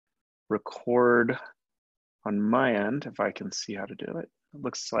record on my end if I can see how to do it. It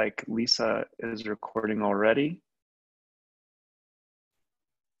looks like Lisa is recording already.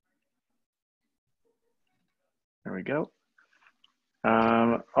 There we go.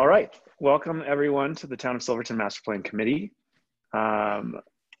 All right, welcome everyone to the Town of Silverton Master Plan Committee.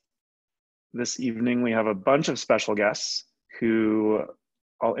 This evening we have a bunch of special guests who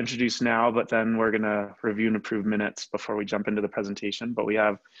I'll introduce now, but then we're gonna review and approve minutes before we jump into the presentation. But we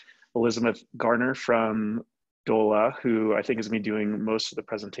have Elizabeth Garner from DOLA, who I think is gonna be doing most of the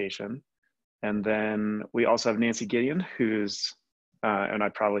presentation. And then we also have Nancy Gideon, who's, and I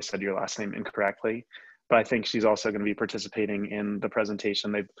probably said your last name incorrectly, but I think she's also gonna be participating in the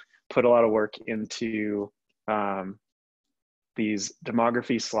presentation. They've put a lot of work into these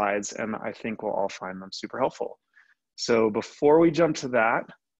demography slides, and I think we'll all find them super helpful. So before we jump to that,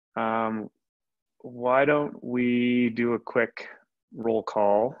 why don't we do a quick roll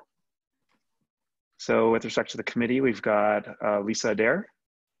call? So with respect to the committee, we've got Lisa Adair,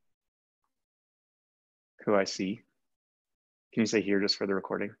 who I see. Can you say here just for the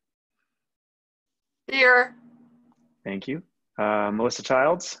recording? Here. Thank you. Melissa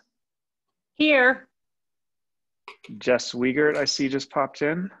Childs. Here. Jess Wiegert, I see just popped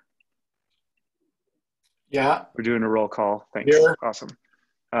in. Yeah. We're doing a roll call. Thanks. Here. Awesome.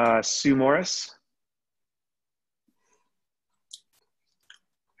 Sue Morris,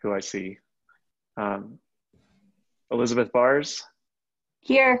 who I see. Elizabeth Bars.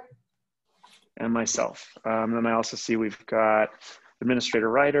 Here. And myself. Then I also see we've got Administrator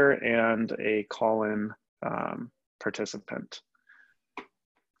Ryder and a call-in participant.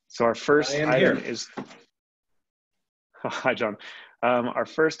 So our first item is, hi John. Our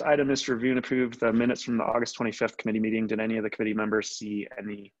first item is to review and approve the minutes from the August 25th committee meeting. Did any of the committee members see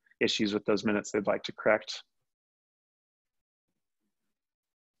any issues with those minutes they'd like to correct?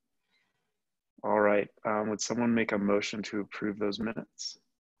 All right, would someone make a motion to approve those minutes?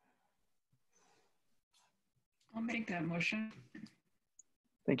 I'll make that motion.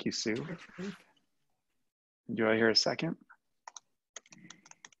 Thank you, Sue. Do I hear a second?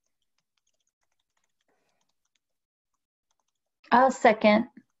 I'll second.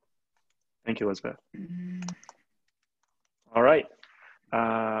 Thank you, Elizabeth. All right.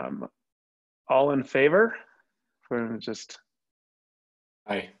 All in favor? We're gonna just.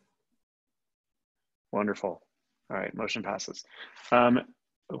 Aye. Wonderful. All right, motion passes.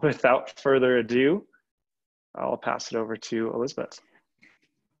 Without further ado, I'll pass it over to Elizabeth.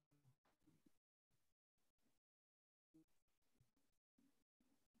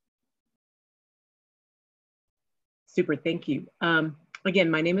 Super, thank you. Again,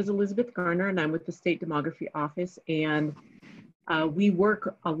 my name is Elizabeth Garner and I'm with the State Demography Office, and we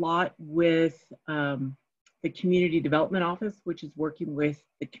work a lot with the Community Development Office, which is working with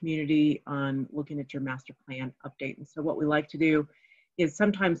the community on looking at your master plan update. And so what we like to do is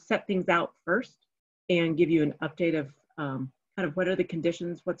sometimes set things out first and give you an update of kind of what are the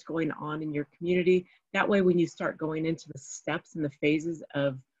conditions, what's going on in your community. That way, when you start going into the steps and the phases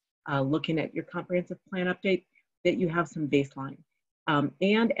of looking at your comprehensive plan update, that you have some baseline.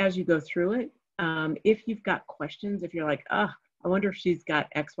 And as you go through it, if you've got questions, if you're like, I wonder if she's got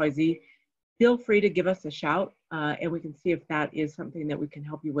X, Y, Z, feel free to give us a shout and we can see if that is something that we can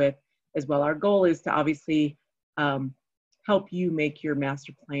help you with as well. Our goal is to obviously help you make your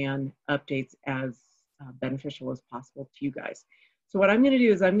master plan updates as beneficial as possible to you guys. So what I'm gonna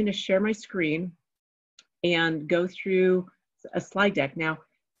do is I'm gonna share my screen and go through a slide deck. Now,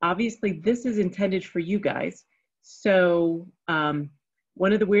 obviously this is intended for you guys. So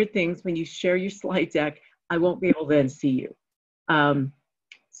one of the weird things when you share your slide deck, I won't be able to then see you.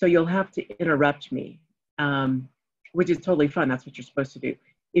 So you'll have to interrupt me, which is totally fun. That's what you're supposed to do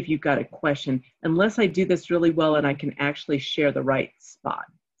if you've got a question, unless I do this really well and I can actually share the right spot.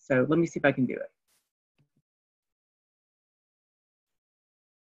 So let me see if I can do it.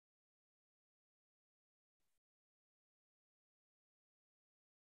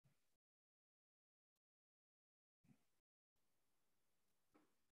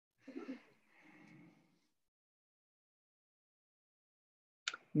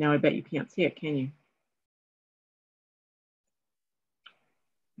 Now I bet you can't see it, can you?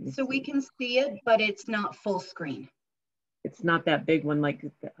 So we can see it, but it's not full screen. It's not that big one like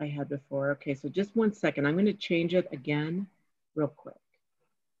I had before. Okay, so just 1 second. I'm going to change it again real quick.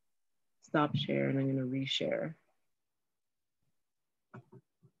 Stop share, and I'm going to reshare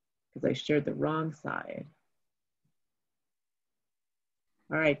because I shared the wrong side.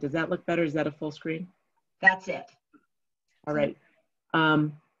 All right, does that look better? Is that a full screen? That's it. All right.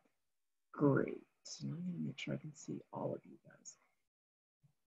 Great. So I'm going to make sure I can see all of you guys.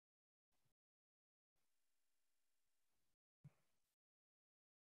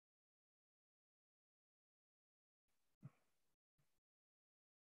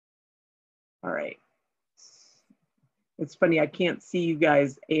 All right. It's funny, I can't see you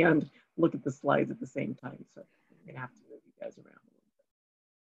guys and look at the slides at the same time, so I'm gonna have to move you guys around a little bit.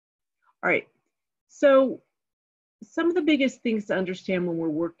 All right, so some of the biggest things to understand when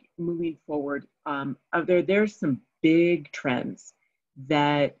we're moving forward, there's some big trends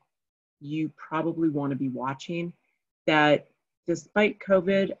that you probably want to be watching that, despite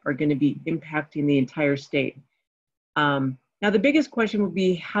COVID, are going to be impacting the entire state. Now, the biggest question would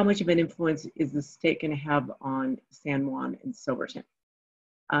be, how much of an influence is the state going to have on San Juan and Silverton?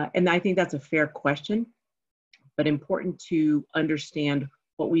 And I think that's a fair question, but important to understand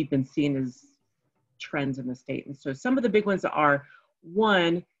what we've been seeing as trends in the state. And so some of the big ones are,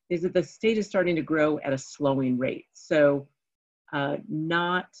 one is that the state is starting to grow at a slowing rate. So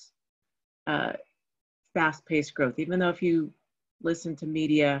not fast-paced growth, even though if you listen to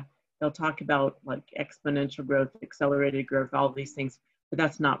media, they'll talk about like exponential growth, accelerated growth, all of these things, but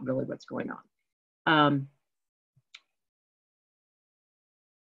that's not really what's going on.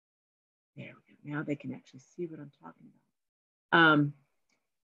 There we go. Now they can actually see what I'm talking about.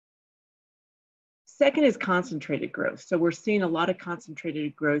 Second is concentrated growth. So we're seeing a lot of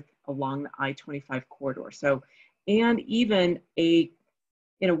concentrated growth along the I-25 corridor. So, and even in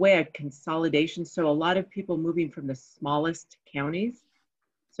a way, a consolidation. So a lot of people moving from the smallest counties,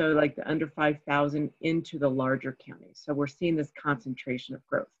 so like the under 5,000, into the larger counties. So we're seeing this concentration of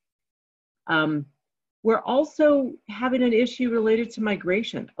growth. We're also having an issue related to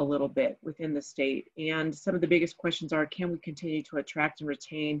migration a little bit within the state. And some of the biggest questions are, can we continue to attract and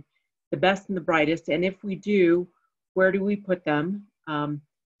retain the best and the brightest? And if we do, where do we put them?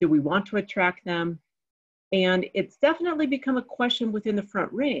 Do we want to attract them? And it's definitely become a question within the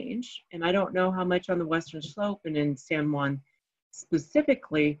Front Range. And I don't know how much on the Western Slope and in San Juan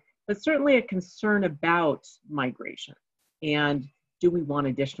specifically, but certainly a concern about migration. And do we want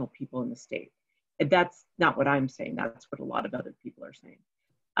additional people in the state? And that's not what I'm saying. That's what a lot of other people are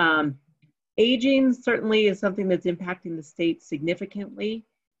saying. Aging certainly is something that's impacting the state significantly.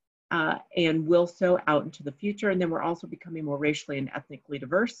 And will so out into the future. And then we're also becoming more racially and ethnically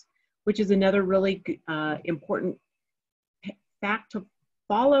diverse, which is another really important fact to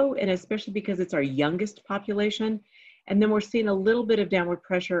follow, and especially because it's our youngest population. And then we're seeing a little bit of downward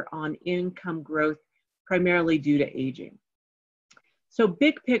pressure on income growth, primarily due to aging. So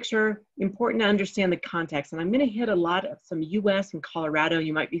big picture, important to understand the context. And I'm going to hit a lot of some US and Colorado.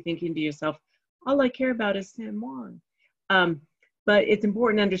 You might be thinking to yourself, all I care about is San Juan. But it's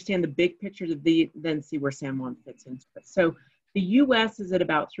important to understand the big picture to then see where San Juan fits into it. So the US is at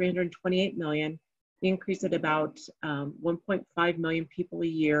about 328 million, increase at about 1.5 million people a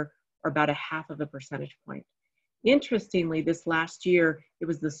year, or about 0.5 percentage point. Interestingly, this last year, it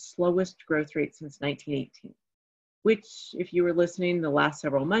was the slowest growth rate since 1918, which, if you were listening the last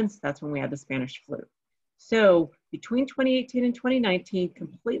several months, that's when we had the Spanish flu. So between 2018 and 2019,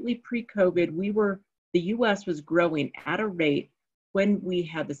 completely pre-COVID, the US was growing at a rate when we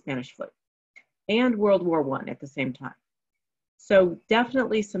had the Spanish flu and World War I at the same time. So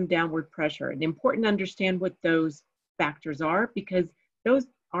definitely some downward pressure, and important to understand what those factors are, because those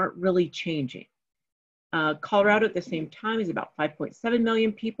aren't really changing. Colorado at the same time is about 5.7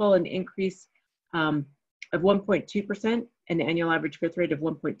 million people, an increase of 1.2%, an annual average growth rate of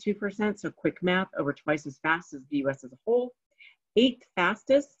 1.2%. So quick math, over twice as fast as the US as a whole. 8th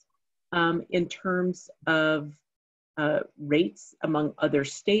fastest in terms of rates among other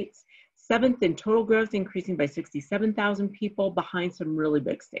states. 7th in total growth, increasing by 67,000 people, behind some really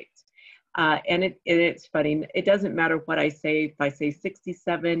big states. And it's funny, it doesn't matter what I say. If I say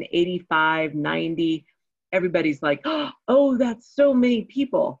 67, 85, 90, everybody's like, oh, that's so many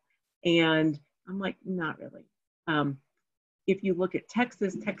people. And I'm like, not really. If you look at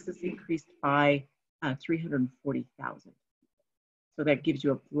Texas, Texas increased by 340,000. So that gives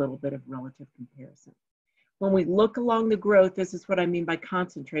you a little bit of relative comparison. When we look along the growth, this is what I mean by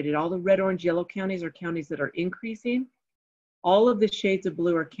concentrated. All the red, orange, yellow counties are counties that are increasing. All of the shades of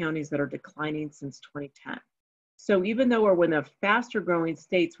blue are counties that are declining since 2010. So even though we're one of the faster growing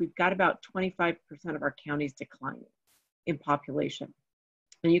states, we've got about 25% of our counties declining in population.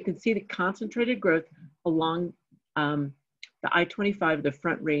 And you can see the concentrated growth along the I-25, the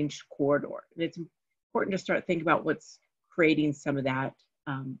Front Range corridor. And it's important to start thinking about what's creating some of that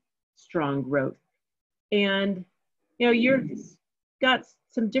strong growth. And you've got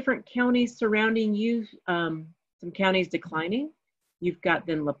some different counties surrounding you, some counties declining. You've got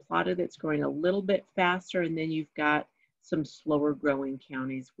then La Plata that's growing a little bit faster, and then you've got some slower growing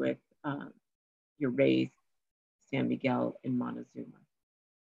counties with your Reyes, San Miguel, and Montezuma.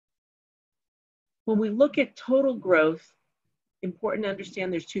 When we look at total growth, important to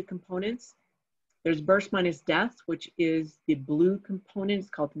understand there's two components. There's births minus deaths, which is the blue component. It's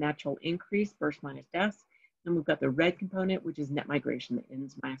called natural increase, births minus deaths. And we've got the red component, which is net migration, the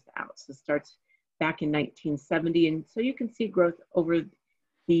ins minus the outs. So it starts back in 1970. And so you can see growth over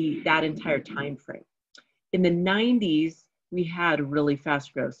that entire time frame. In the 90s, we had really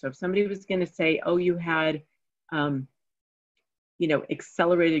fast growth. So if somebody was going to say, oh, you had,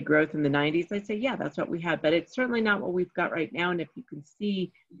 accelerated growth in the 90s, I'd say, yeah, that's what we had. But it's certainly not what we've got right now. And if you can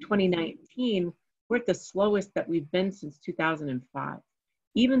see 2019, we're at the slowest that we've been since 2005,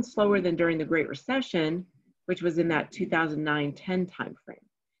 even slower than during the Great Recession, which was in that 2009-10 timeframe.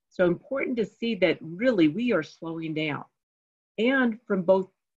 So important to see that really we are slowing down. And from both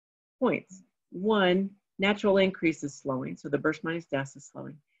points, one, natural increase is slowing, so the births minus deaths is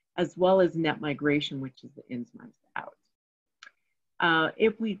slowing, as well as net migration, which is the ins minus the outs.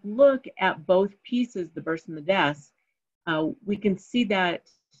 If we look at both pieces, the births and the deaths, we can see that,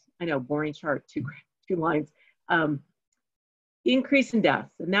 I know, boring chart, two lines, increase in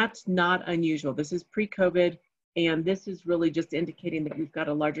deaths, and that's not unusual. This is pre-COVID, and this is really just indicating that we've got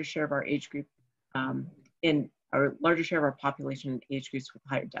a larger share of our age group larger share of our population in age groups with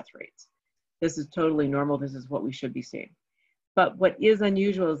higher death rates. This is totally normal. This is what we should be seeing. But what is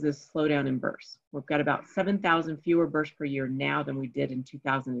unusual is this slowdown in births. We've got about 7,000 fewer births per year now than we did in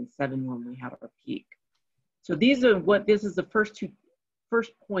 2007 when we had our peak. So this is the first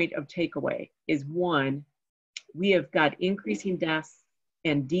point of takeaway is, one, we have got increasing deaths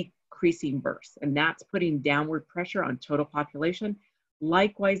and decreasing births, and that's putting downward pressure on total population.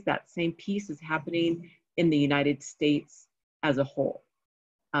 Likewise, that same piece is happening in the United States as a whole.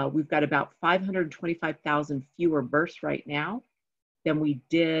 We've got about 525,000 fewer births right now than we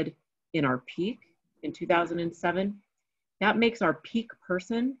did in our peak in 2007. That makes our peak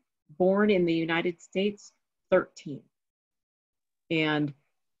person born in the United States 13. And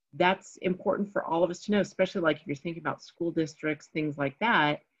that's important for all of us to know, especially like if you're thinking about school districts, things like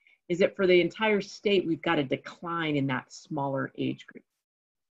that, is that for the entire state, we've got a decline in that smaller age group.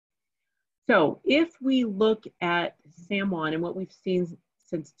 So if we look at San Juan and what we've seen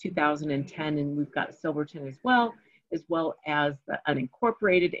since 2010, and we've got Silverton as well as the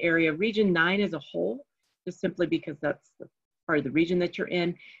unincorporated area, Region 9 as a whole, just simply because that's the part of the region that you're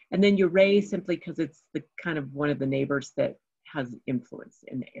in, and then Uray simply because it's the kind of one of the neighbors that has influence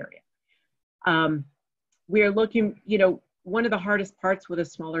in the area. We are looking, one of the hardest parts with a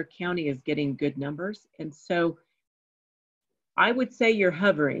smaller county is getting good numbers, and so I would say you're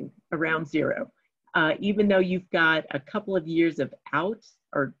hovering around zero. Even though you've got a couple of years of out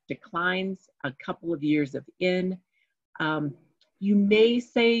or declines, a couple of years of in, you may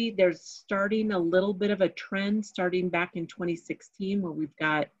say there's starting a little bit of a trend starting back in 2016 where we've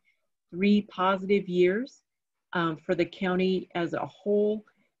got 3 positive years for the county as a whole.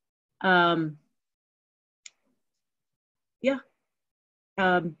 But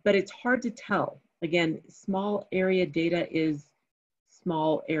it's hard to tell. Again, small area data is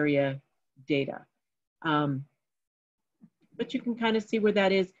small area data. But you can kind of see where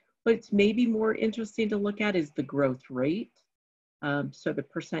that is. What's maybe more interesting to look at is the growth rate. So the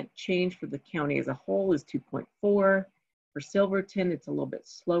percent change for the county as a whole is 2.4. For Silverton, it's a little bit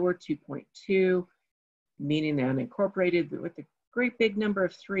slower, 2.2, meaning the unincorporated with a great big number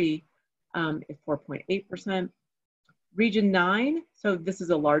of 3 is 4.8%. Region 9, so this is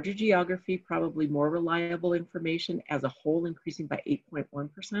a larger geography, probably more reliable information as a whole, increasing by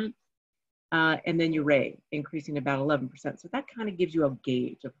 8.1%. And then Uray increasing about 11%. So that kind of gives you a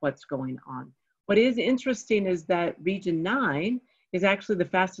gauge of what's going on. What is interesting is that Region 9 is actually the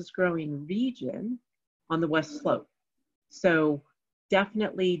fastest growing region on the West Slope. So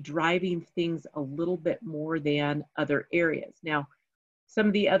definitely driving things a little bit more than other areas. Now, some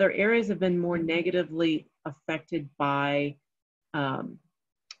of the other areas have been more negatively affected by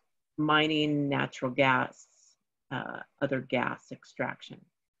mining, natural gas, other gas extraction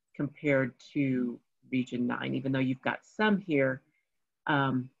compared to Region 9, even though you've got some here,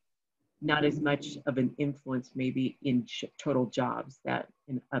 not as much of an influence maybe in total jobs that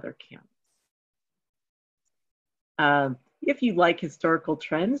in other counties. If you like historical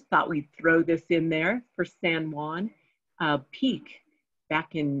trends, thought we'd throw this in there for San Juan. Peak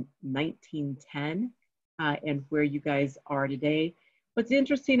back in 1910 and where you guys are today. What's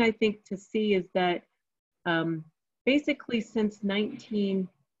interesting, I think, to see is that basically since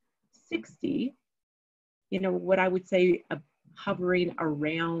 1960, what I would say hovering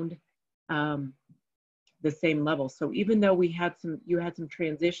around the same level. So even though you had some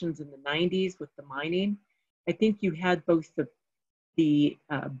transitions in the 90s with the mining, I think you had both the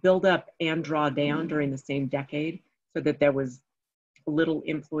build up and draw down during the same decade, so that there was little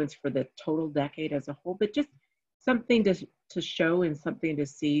influence for the total decade as a whole, but just something to show and something to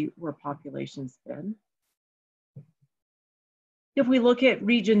see where population's been. If we look at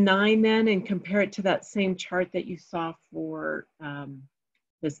region 9 then and compare it to that same chart that you saw for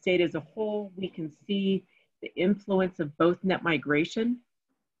the state as a whole, we can see the influence of both net migration,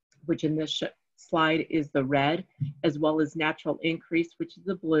 which in this slide is the red, as well as natural increase, which is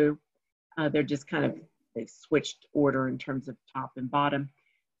the blue. They're just kind of, they switched order in terms of top and bottom.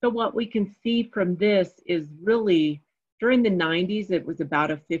 So what we can see from this is really during the 90s, it was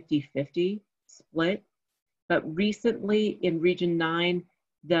about a 50-50 split. But recently in region 9,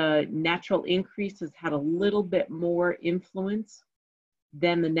 the natural increase has had a little bit more influence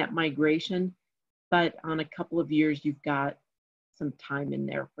than the net migration. But on a couple of years, you've got some time in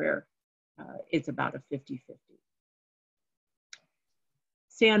there where it's about a 50-50.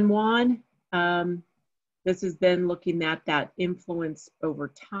 San Juan, this has been looking at that influence over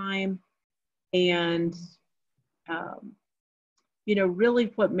time. And, you know,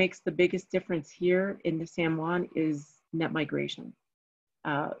 really what makes the biggest difference here in the San Juan is net migration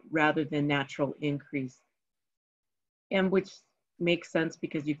rather than natural increase. And which makes sense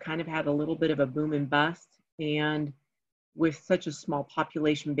because you've kind of had a little bit of a boom and bust. And with such a small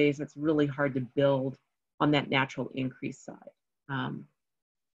population base, it's really hard to build on that natural increase side.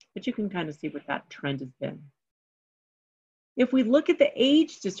 But you can kind of see what that trend has been. If we look at the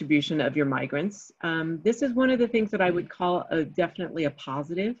age distribution of your migrants, this is one of the things that I would call definitely a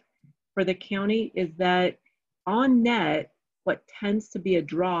positive for the county, is that on net, what tends to be a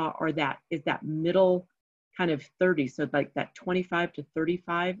draw is that middle kind of 30, so like that 25 to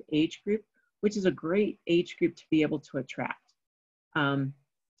 35 age group, which is a great age group to be able to attract.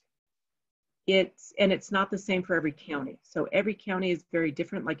 It's not the same for every county. So every county is very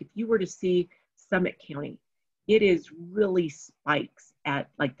different. Like if you were to see Summit County, it is really spikes at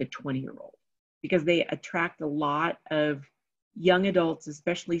like the 20-year-old because they attract a lot of young adults,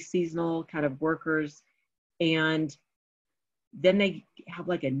 especially seasonal kind of workers. And then they have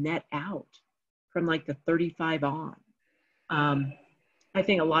like a net out from like the 35 on. I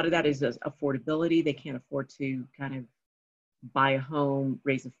think a lot of that is affordability. They can't afford to kind of buy a home,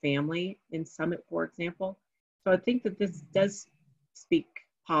 raise a family in Summit, for example. So I think that this does speak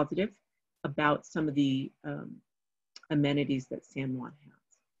positive about some of the amenities that San Juan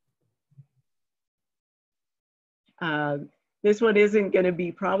has. This one isn't going to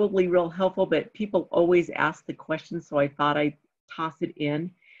be probably real helpful, but people always ask the question, so I thought I'd toss it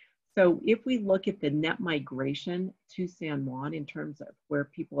in. So if we look at the net migration to San Juan in terms of where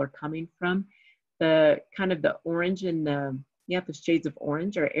people are coming from, the kind of the orange and the shades of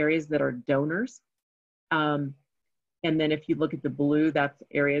orange are areas that are donors. And then if you look at the blue, that's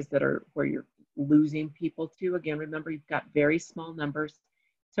areas that are where you're losing people to. Again, remember, you've got very small numbers.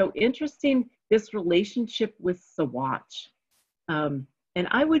 So interesting, this relationship with Saguache. And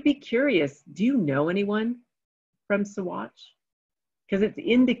I would be curious, do you know anyone from Saguache? Because it's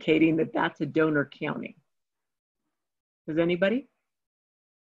indicating that that's a donor county. Does anybody?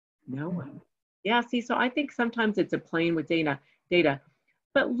 No one. Yeah, see, so I think sometimes it's a playing with data,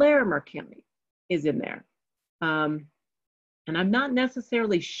 but Larimer County is in there. And I'm not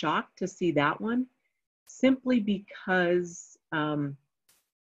necessarily shocked to see that one, simply because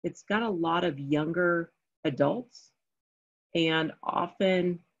it's got a lot of younger adults, and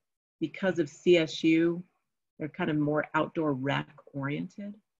often because of CSU, they're kind of more outdoor rec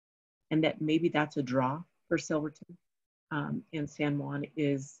oriented, and that maybe that's a draw for Silverton. And San Juan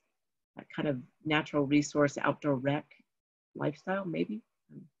is that kind of natural resource outdoor rec lifestyle, maybe.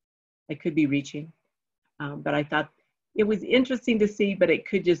 I could be reaching, but I thought it was interesting to see, but it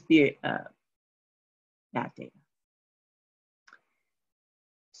could just be that data.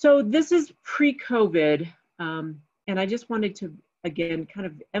 So this is pre-COVID, and I just wanted to, again, kind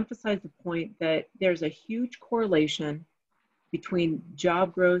of emphasize the point that there's a huge correlation between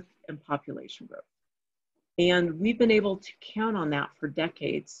job growth and population growth. And we've been able to count on that for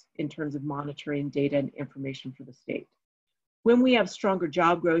decades in terms of monitoring data and information for the state. When we have stronger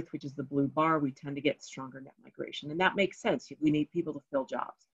job growth, which is the blue bar, we tend to get stronger net migration. And that makes sense. We need people to fill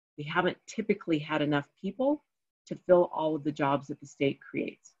jobs. We haven't typically had enough people to fill all of the jobs that the state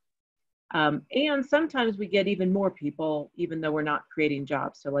creates. And sometimes we get even more people, even though we're not creating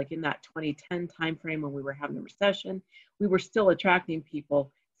jobs. So like in that 2010 timeframe when we were having a recession, we were still attracting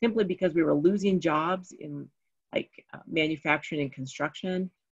people simply because we were losing jobs in like manufacturing and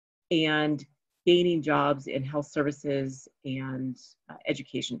construction, and gaining jobs in health services and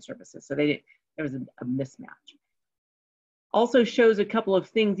education services. So there was a mismatch. Also shows a couple of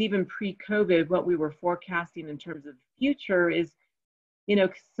things, even pre-COVID, what we were forecasting in terms of future is you know,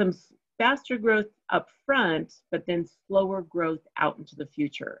 some faster growth up front, but then slower growth out into the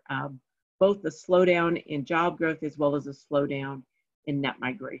future. Both a slowdown in job growth as well as a slowdown in net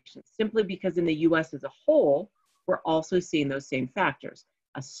migration, simply because in the US as a whole, we're also seeing those same factors,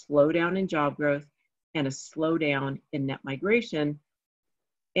 a slowdown in job growth and a slowdown in net migration.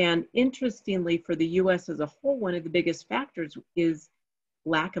 And interestingly, for the US as a whole, one of the biggest factors is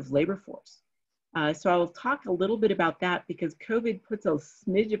lack of labor force. So I'll talk a little bit about that because COVID puts a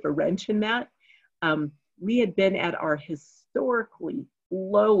smidge of a wrench in that. We had been at our historically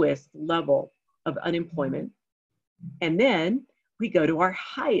lowest level of unemployment, and then we go to our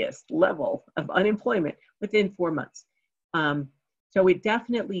highest level of unemployment within 4 months. So it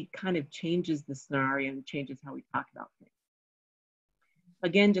definitely kind of changes the scenario and changes how we talk about things.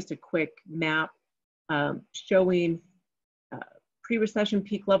 Again, just a quick map showing pre-recession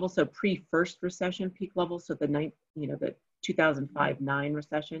peak level, so pre-first recession peak level, so the 2005-9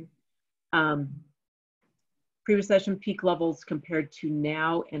 recession. Pre-recession peak levels compared to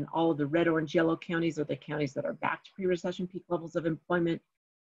now, and all of the red, orange, yellow counties are the counties that are back to pre-recession peak levels of employment.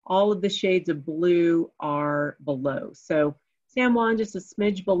 All of the shades of blue are below. So San Juan just a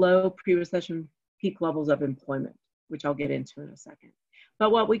smidge below pre-recession peak levels of employment, which I'll get into in a second.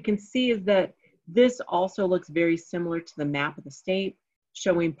 But what we can see is that this also looks very similar to the map of the state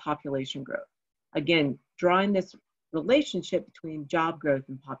showing population growth. Again, drawing this relationship between job growth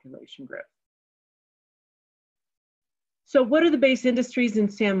and population growth. So what are the base industries in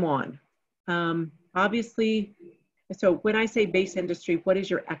San Juan? Obviously, so when I say base industry, what is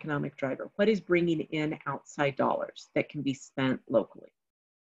your economic driver? What is bringing in outside dollars that can be spent locally?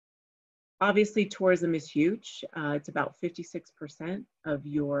 Obviously, tourism is huge. It's about 56% of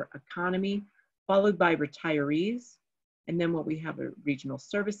your economy, followed by retirees. And then what we have are regional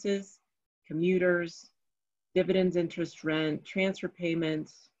services, commuters, dividends, interest, rent, transfer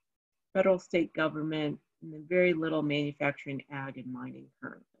payments, federal, state government, and then very little manufacturing, ag, and mining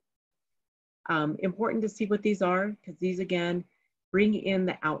currently. Important to see what these are, because these, again, bring in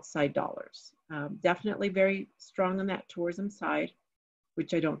the outside dollars. Definitely very strong on that tourism side,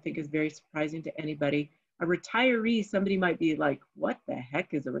 which I don't think is very surprising to anybody. A retiree, somebody might be like, what the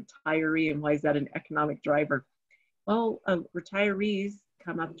heck is a retiree and why is that an economic driver? Well, retirees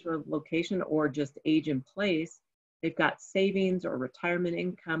come up to a location or just age in place. They've got savings or retirement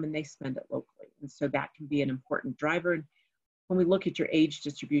income and they spend it locally. And so that can be an important driver. And when we look at your age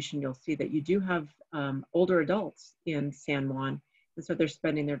distribution, you'll see that you do have older adults in San Juan. And so they're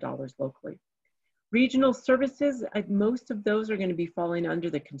spending their dollars locally. Regional services, most of those are going to be falling under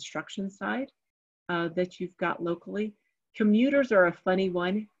the construction side that you've got locally. Commuters are a funny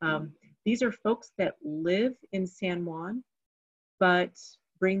one. These are folks that live in San Juan, but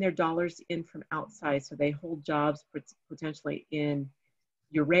bring their dollars in from outside. So they hold jobs potentially in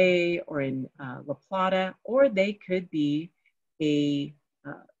Uray or in La Plata, or they could be a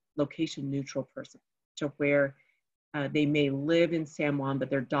location neutral person. So where they may live in San Juan, but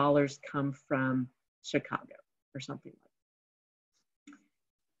their dollars come from Chicago or something like that.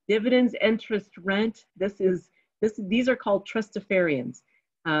 Dividends, interest, rent, these are called trustafarians.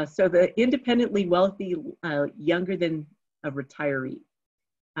 So the independently wealthy, younger than a retiree.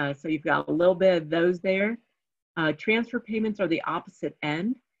 So you've got a little bit of those there. Transfer payments are the opposite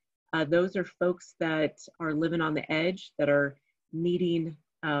end. Those are folks that are living on the edge, that are needing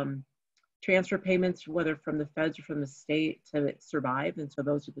transfer payments, whether from the feds or from the state, to survive. And so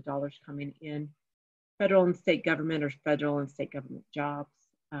those are the dollars coming in. Federal and state government, or federal and state government jobs.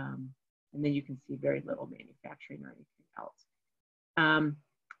 And then you can see very little manufacturing or anything else.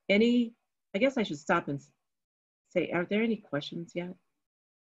 I guess I should stop and say, are there any questions yet?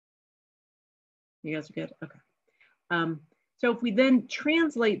 You guys are good? Okay. So if we then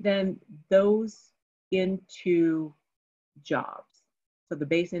translate those into jobs, so the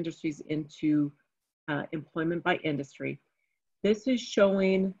base industries into employment by industry, this is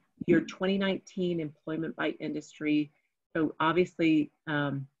showing your 2019 employment by industry. So obviously,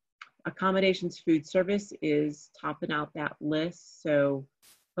 accommodations, food service is topping out that list. So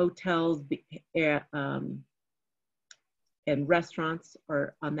hotels and restaurants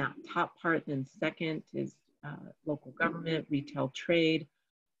are on that top part. Then second is local government, retail, trade,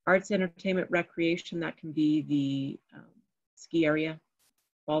 arts, entertainment, recreation. That can be the ski area,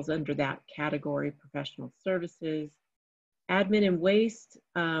 falls under that category. Professional services, admin and waste.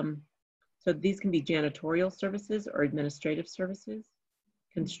 So these can be janitorial services or administrative services,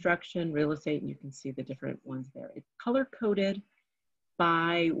 construction, real estate, and you can see the different ones there. It's color coded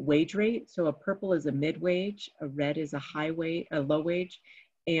by wage rate. So a purple is a mid-wage, a red is a low wage,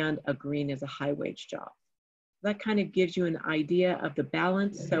 and a green is a high wage job. That kind of gives you an idea of the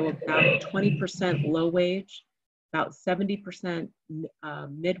balance. So about 20% low wage, about 70%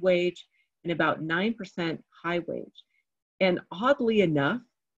 mid-wage, and about 9% high wage. And oddly enough,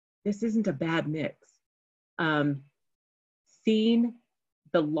 this isn't a bad mix. Seeing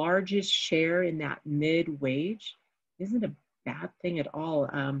the largest share in that mid-wage isn't a bad thing at all.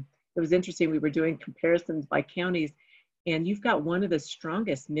 It was interesting, we were doing comparisons by counties, and you've got one of the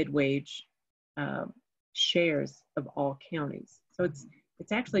strongest mid-wage shares of all counties. So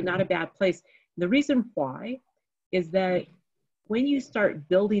it's actually not a bad place. The reason why is that when you start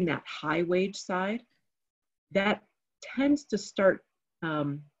building that high wage side, that tends to start,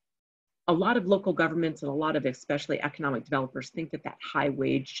 a lot of local governments and a lot of especially economic developers think that that high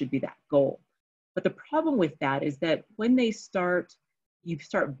wage should be that goal. But the problem with that is that when you start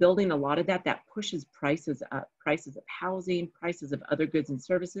building a lot of that, that pushes prices up, prices of housing, prices of other goods and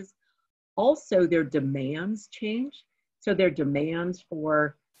services. Also, their demands change. So their demands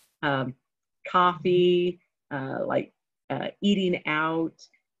for coffee, eating out,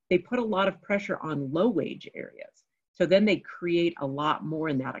 they put a lot of pressure on low wage areas. So then they create a lot more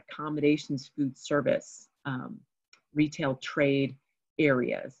in that accommodations, food service, retail trade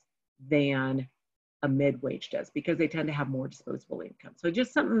areas than a mid-wage does, because they tend to have more disposable income. So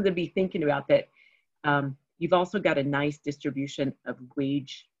just something to be thinking about, that you've also got a nice distribution of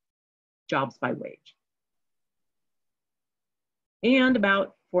wage, jobs by wage. And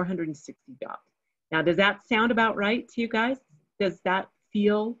about 460 jobs. Now, does that sound about right to you guys? Does that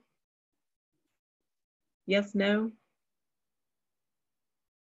feel, yes, no?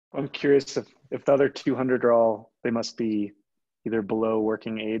 I'm curious if the other 200 are all, they must be either below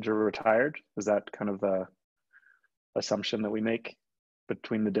working age or retired. Is that kind of the assumption that we make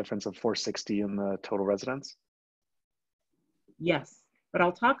between the difference of 460 and the total residents? Yes, but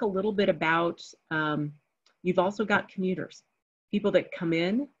I'll talk a little bit about, you've also got commuters, people that come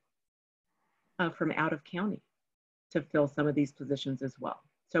in from out of county to fill some of these positions as well.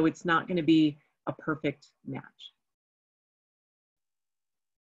 So it's not going to be a perfect match.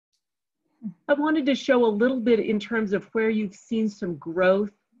 I wanted to show a little bit in terms of where you've seen some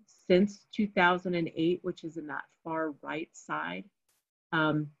growth since 2008, which is in that far right side.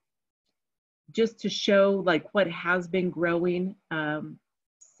 Just to show like what has been growing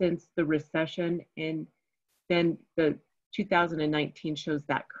since the recession, and then the 2019 shows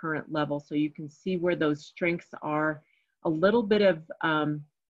that current level. So you can see where those strengths are. A little bit of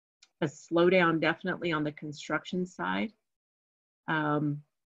a slowdown definitely on the construction side.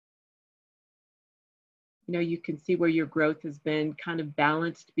 You know, you can see where your growth has been kind of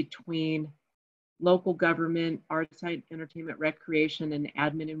balanced between local government, arts, entertainment, recreation, and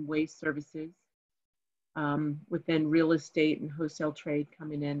admin and waste services, within real estate and wholesale trade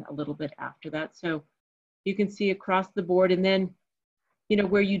coming in a little bit after that. So you can see across the board. And then, you know,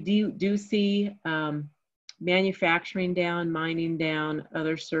 where you do see manufacturing down, mining down,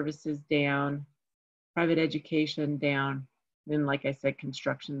 other services down, private education down, then like I said,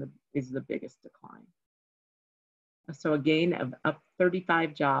 construction is the biggest decline. So a gain of up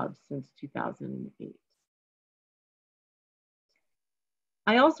 35 jobs since 2008.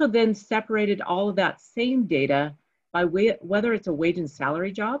 I also then separated all of that same data by whether it's a wage and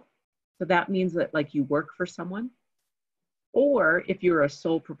salary job. So that means that like you work for someone, or if you're a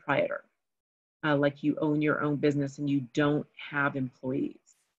sole proprietor, like you own your own business and you don't have employees.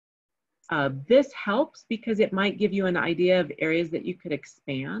 This helps because it might give you an idea of areas that you could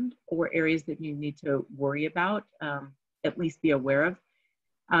expand or areas that you need to worry about, at least be aware of.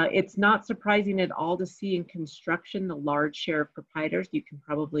 It's not surprising at all to see in construction the large share of proprietors. You can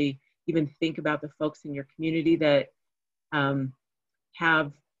probably even think about the folks in your community that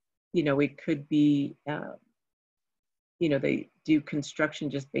have, you know, it could be, you know, they do construction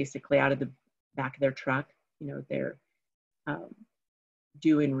just basically out of the back of their truck. You know, they're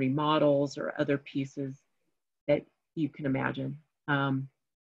doing remodels or other pieces that you can imagine.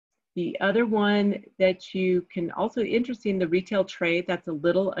 The other one that you can also, interesting, the retail trade, that's a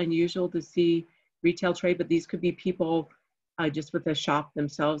little unusual to see retail trade, but these could be people just with a shop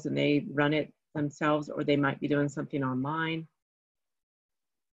themselves and they run it themselves, or they might be doing something online.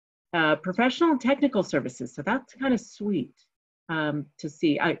 Professional and technical services, so that's kind of sweet to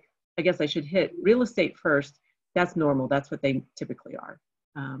see. I guess I should hit real estate first. That's normal, that's what they typically are.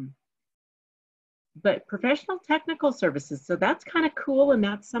 But professional technical services, so that's kind of cool, and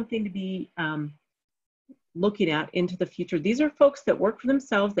that's something to be looking at into the future. These are folks that work for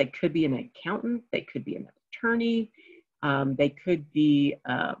themselves. They could be an accountant, they could be an attorney, they could be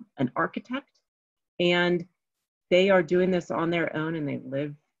an architect, and they are doing this on their own, and they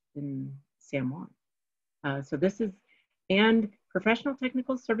live in San Juan. So this is, and professional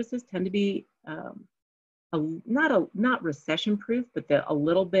technical services tend to be not recession proof, but they're a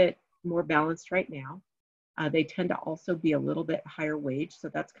little bit more balanced right now. They tend to also be a little bit higher wage, so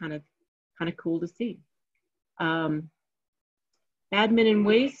that's kind of cool to see. Admin and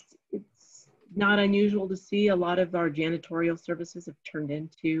waste, it's not unusual to see. A lot of our janitorial services have turned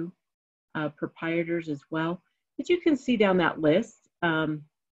into proprietors as well. But you can see down that list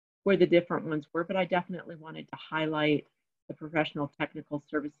where the different ones were, but I definitely wanted to highlight the professional technical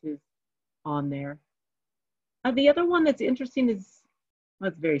services on there. The other one that's interesting is, well,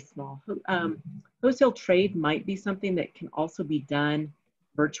 it's very small. Wholesale trade might be something that can also be done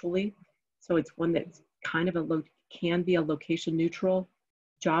virtually. So it's one that's kind of can be a location neutral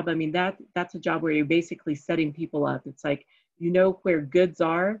job. I mean, that's a job where you're basically setting people up. It's like, you know where goods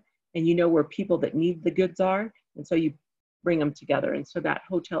are and you know where people that need the goods are. And so you bring them together. And so that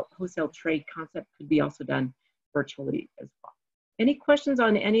wholesale trade concept could be also done virtually as well. Any questions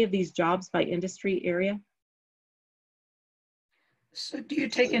on any of these jobs by industry area? So do you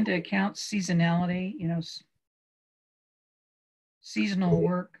take into account seasonality, you know, seasonal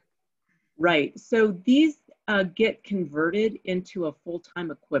work? Right. So these get converted into a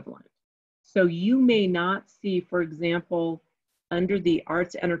full-time equivalent. So you may not see, for example, under the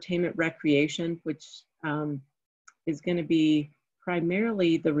arts, entertainment, recreation, which is going to be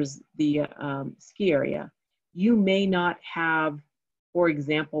primarily the ski area, you may not have, for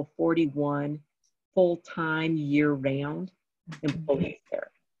example, 41 full-time year-round employees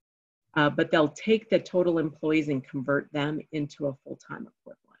there. But they'll take the total employees and convert them into a full-time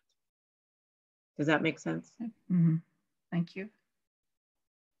equivalent. Does that make sense? Mm-hmm. Thank you.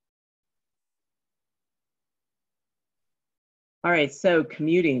 All right, so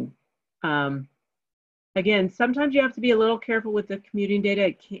commuting. Again, sometimes you have to be a little careful with the commuting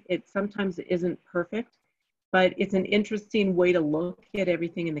data. It sometimes isn't perfect, but it's an interesting way to look at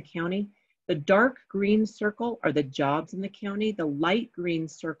everything in the county. The dark green circle are the jobs in the county. The light green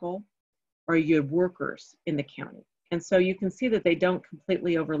circle are your workers in the county. And so you can see that they don't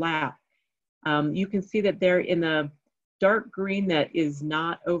completely overlap. You can see that they're in the dark green that is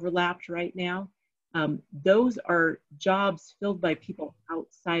not overlapped right now. Those are jobs filled by people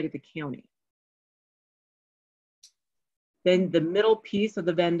outside of the county. Then the middle piece of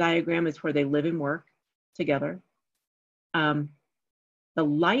the Venn diagram is where they live and work together. The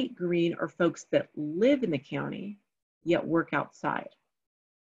light green are folks that live in the county, yet work outside.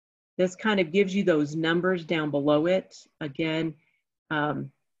 This kind of gives you those numbers down below it. Again,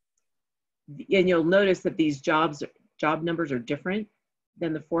 and you'll notice that these job numbers are different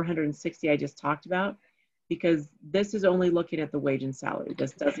than the 460 I just talked about, because this is only looking at the wage and salary.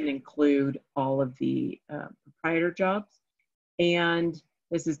 This doesn't include all of the proprietor jobs. And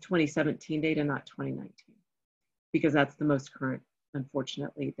this is 2017 data, not 2019, because that's the most current,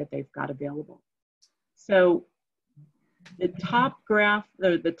 unfortunately, that they've got available. So the top graph,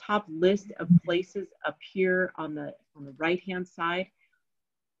 the top list of places up here on the right-hand side,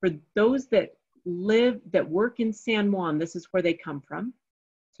 for those that work in San Juan, this is where they come from.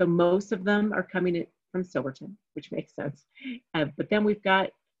 So most of them are coming from Silverton, which makes sense. But then we've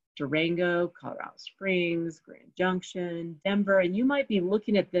got Durango, Colorado Springs, Grand Junction, Denver, and you might be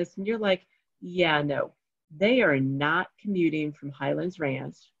looking at this and you're like, yeah, no, they are not commuting from Highlands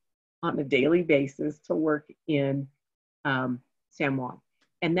Ranch on a daily basis to work in San Juan.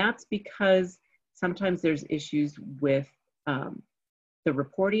 And that's because sometimes there's issues with the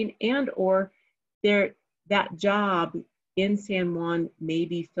reporting, and or that job in San Juan may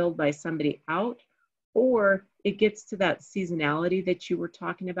be filled by somebody out, or it gets to that seasonality that you were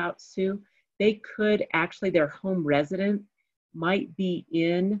talking about, Sue. They could actually, their home resident might be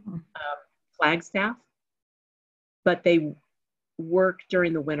in Flagstaff, but they work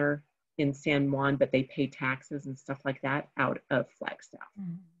during the winter in San Juan, but they pay taxes and stuff like that out of Flagstaff.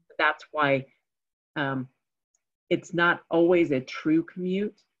 That's why it's not always a true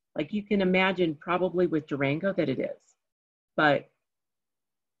commute. Like you can imagine probably with Durango that it is, but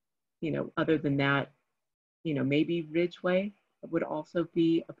other than that, maybe Ridgeway would also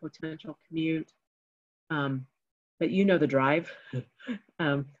be a potential commute. But the drive.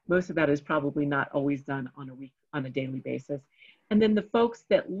 Most of that is probably not always done on a daily basis. And then the folks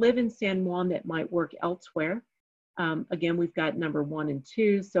that live in San Juan that might work elsewhere. Again, we've got number 1 and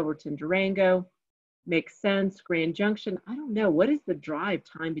 2, Silverton, Durango. Makes sense. Grand Junction, I don't know. What is the drive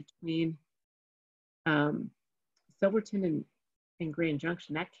time between Silverton and Grand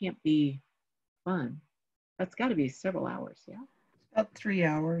Junction? That can't be fun. That's got to be several hours, yeah? About 3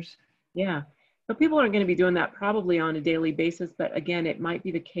 hours. Yeah. So people aren't going to be doing that probably on a daily basis, but again, it might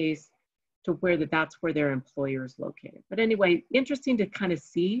be the case to where that's where their employer is located. But anyway, interesting to kind of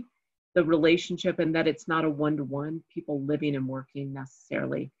see the relationship and that it's not a one-to-one people living and working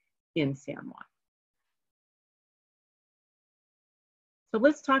necessarily in San Juan. So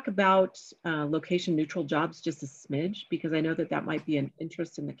let's talk about location neutral jobs just a smidge, because I know that that might be an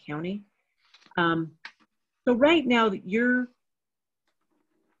interest in the county. So right now, your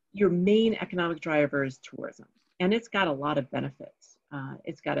main economic driver is tourism, and it's got a lot of benefits.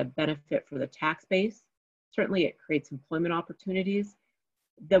 It's got a benefit for the tax base. Certainly it creates employment opportunities.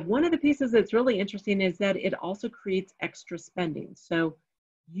 One of the pieces that's really interesting is that it also creates extra spending. So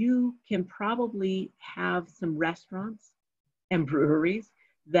you can probably have some restaurants and breweries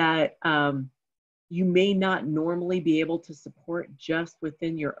that you may not normally be able to support just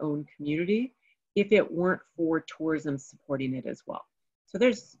within your own community if it weren't for tourism supporting it as well. So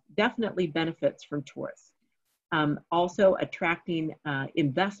there's definitely benefits from tourists. Also attracting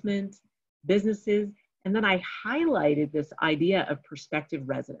investment, businesses, and then I highlighted this idea of prospective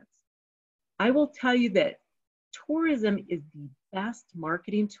residents. I will tell you that tourism is the best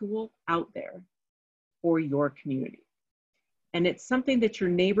marketing tool out there for your community. And it's something that your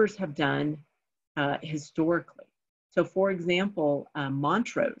neighbors have done historically. So for example,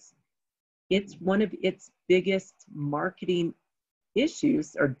 Montrose, it's one of its biggest marketing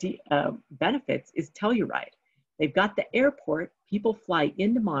issues or benefits is Telluride. They've got the airport, people fly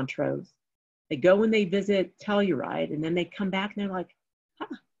into Montrose, they go and they visit Telluride, and then they come back and they're like,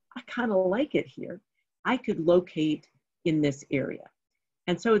 huh, I kind of like it here. I could locate in this area.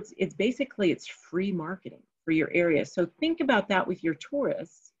 And so it's basically, it's free marketing for your area. So think about that with your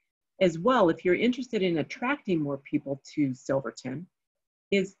tourists as well. If you're interested in attracting more people to Silverton,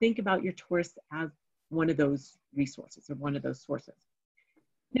 is think about your tourists as one of those resources or one of those sources.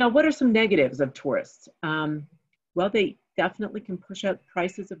 Now, what are some negatives of tourists? Well, they definitely can push up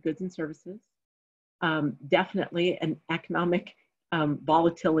prices of goods and services. Definitely an economic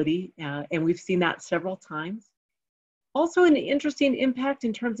volatility, and we've seen that several times. Also an interesting impact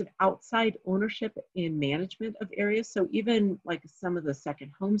in terms of outside ownership and management of areas. So even like some of the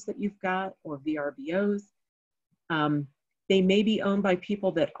second homes that you've got or VRBOs, they may be owned by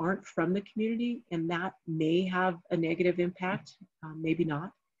people that aren't from the community, and that may have a negative impact, maybe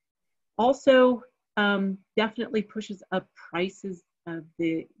not. Also, definitely pushes up prices of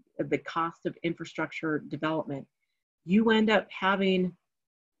the cost of infrastructure development. You end up having,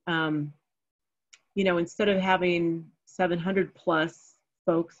 you know, instead of having 700 plus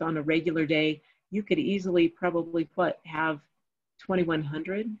folks on a regular day, you could easily probably have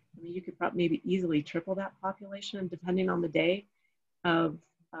 2,100. I mean, you could probably maybe easily triple that population depending on the day of,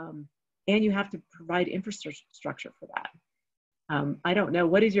 and you have to provide infrastructure for that. I don't know,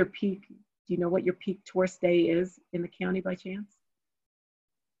 what is your peak? Do you know what your peak tourist day is in the county by chance?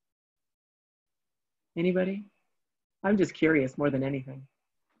 Anybody? I'm just curious more than anything.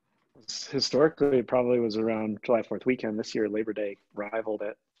 Historically, it probably was around July 4th weekend. This year, Labor Day rivaled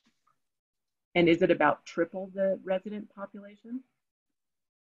it. And is it about triple the resident population?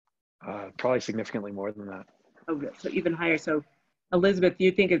 Probably significantly more than that. Oh, good. So even higher. So Elizabeth, do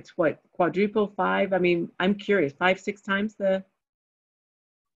you think it's what, quadruple, 5? I mean, I'm curious, 5, 6 times the?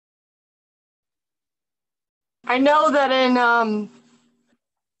 I know that in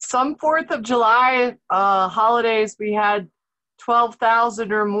some 4th of July holidays, we had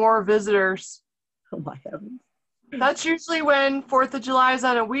 12,000 or more visitors. Oh my heavens. That's usually when 4th of July is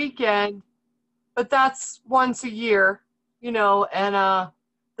on a weekend, but that's once a year, you know, and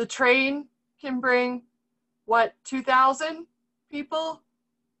the train can bring, what, 2,000 people,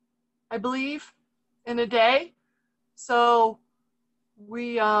 I believe, in a day. So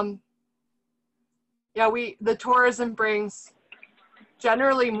we, the tourism brings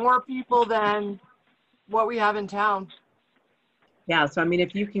generally more people than what we have in town. Yeah, so I mean,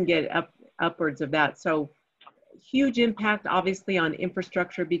 if you can get upwards of that, so huge impact obviously on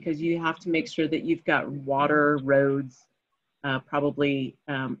infrastructure, because you have to make sure that you've got water, roads, probably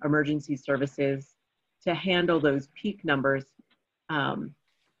emergency services to handle those peak numbers, and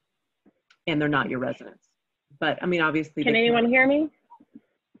they're not your residents. But I mean, obviously. Can anyone hear me?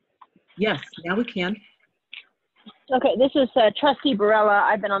 Yes, now we can. Okay, this is Trustee Barella.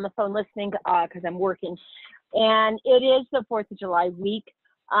 I've been on the phone listening because I'm working. And it is the 4th of July week.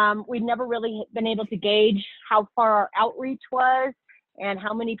 We've never really been able to gauge how far our outreach was and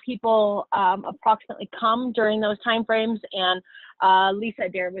how many people approximately come during those timeframes. And Lisa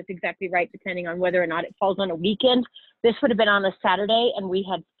Adair was exactly right, depending on whether or not it falls on a weekend. This would have been on a Saturday, and we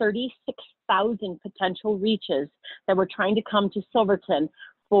had 36,000 potential reaches that were trying to come to Silverton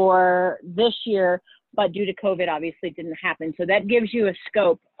for this year but due to COVID, obviously didn't happen. So that gives you a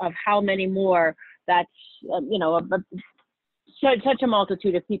scope of how many more. That's such a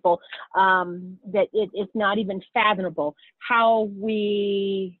multitude of people that it's not even fathomable how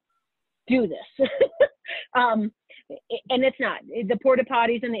we do this. And it's not. The porta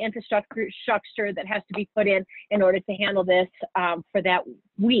potties and the infrastructure that has to be put in order to handle this for that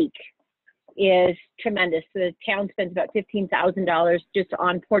week is tremendous. The town spends about $15,000 just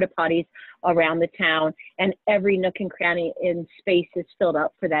on porta potties around the town, and every nook and cranny in space is filled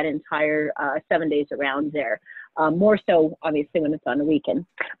up for that entire 7 days around there. More so, obviously, when it's on the weekend.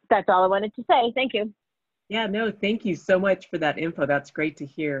 That's all I wanted to say. Thank you. Yeah, no, thank you so much for that info. That's great to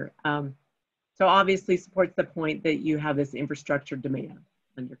hear. So obviously supports the point that you have this infrastructure demand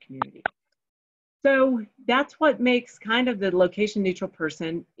in your community. So that's what makes kind of the location neutral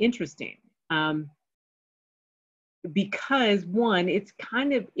person interesting. Because one, it's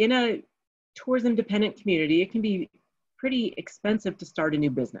kind of in a tourism dependent community, it can be pretty expensive to start a new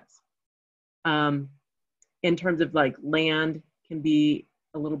business. In terms of like land can be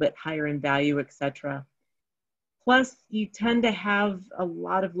a little bit higher in value, etc. Plus you tend to have a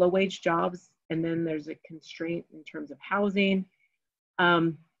lot of low wage jobs, and then there's a constraint in terms of housing.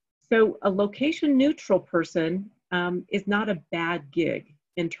 So a location neutral person is not a bad gig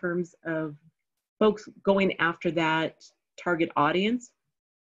in terms of folks going after that target audience.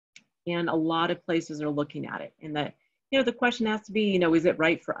 And a lot of places are looking at it. And that, the question has to be, is it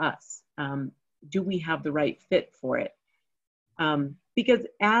right for us? Do we have the right fit for it? Because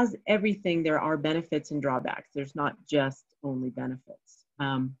as everything, there are benefits and drawbacks. There's not just only benefits.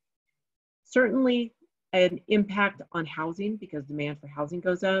 Certainly an impact on housing, because demand for housing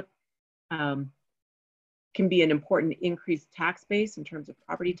goes up. Can be an important increased tax base in terms of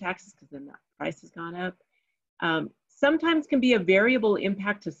property taxes, because then that price has gone up. Sometimes can be a variable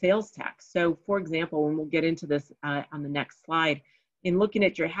impact to sales tax. So for example, and we'll get into this on the next slide, in looking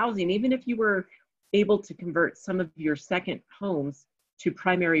at your housing, even if you were able to convert some of your second homes to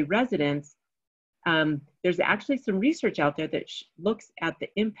primary residence, there's actually some research out there that looks at the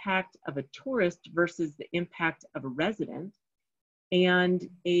impact of a tourist versus the impact of a resident. And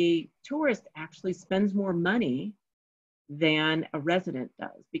a tourist actually spends more money than a resident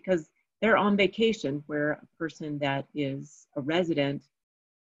does, because they're on vacation, where a person that is a resident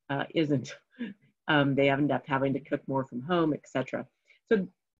isn't. They end up having to cook more from home, etc. So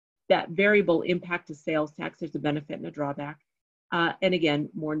that variable impact to sales tax, there's a benefit and a drawback. And again,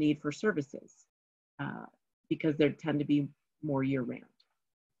 more need for services because there tend to be more year-round.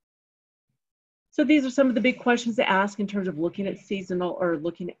 So these are some of the big questions to ask in terms of looking at seasonal or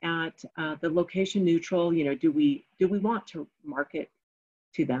looking at the location neutral. Do we want to market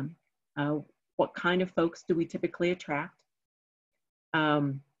to them? What kind of folks do we typically attract?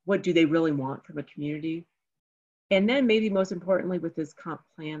 What do they really want from a community? And then maybe most importantly with this comp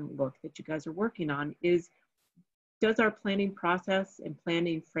plan look that you guys are working on is, does our planning process and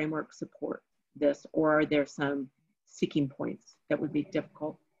planning framework support this, or are there some sticking points that would be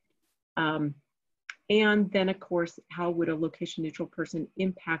difficult? And then of course, how would a location neutral person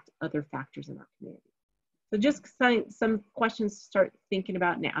impact other factors in our community? So just some questions to start thinking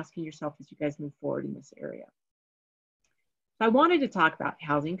about and asking yourself as you guys move forward in this area. So I wanted to talk about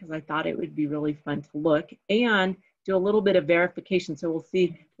housing because I thought it would be really fun to look and do a little bit of verification. So we'll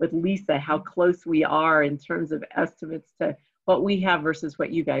see with Lisa how close we are in terms of estimates to what we have versus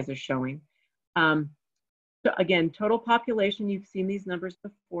what you guys are showing. So again, total population, you've seen these numbers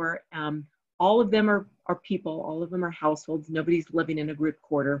before. All of them are people, all of them are households. Nobody's living in a group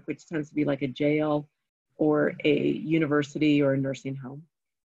quarter, which tends to be like a jail or a university or a nursing home.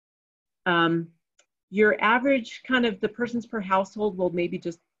 Your average kind of the persons per household will maybe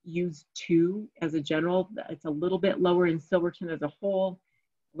just use 2 as a general. It's a little bit lower in Silverton as a whole,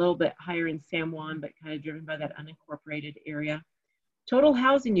 a little bit higher in San Juan, but kind of driven by that unincorporated area. Total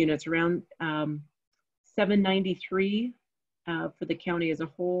housing units around 793 for the county as a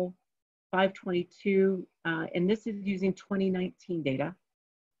whole, 522, and this is using 2019 data.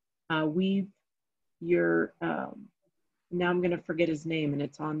 Now I'm gonna forget his name and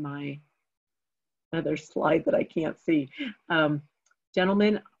it's on my other slide that I can't see.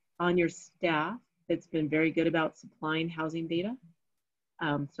 Gentleman on your staff that's been very good about supplying housing data.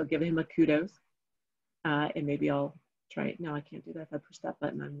 So give him a kudos. And maybe I'll try it. No, I can't do that. If I push that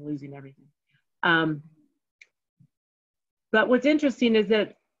button, I'm losing everything. But what's interesting is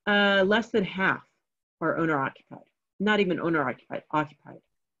that less than half are owner occupied, not even owner occupied, occupied.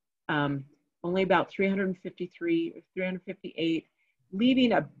 Only about 353 or 358,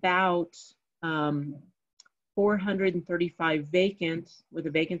 leaving about 435 vacant with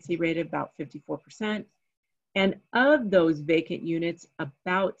a vacancy rate of about 54%. And of those vacant units,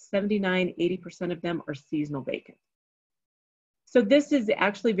 about 79–80% of them are seasonal vacant. So this is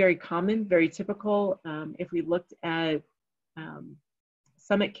actually very common, very typical. If we looked at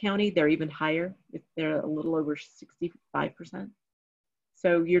Summit County, they're even higher. They're a little over 65%.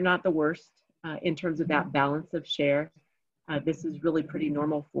 So you're not the worst in terms of that balance of share. This is really pretty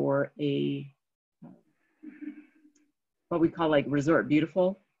normal for a, what we call like resort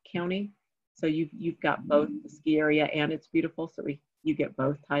beautiful county. So you've got both the ski area and it's beautiful, so you get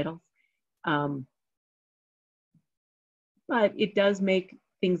both titles. But it does make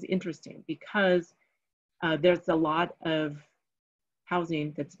things interesting because there's a lot of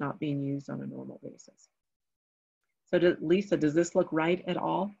housing that's not being used on a normal basis. So Lisa, does this look right at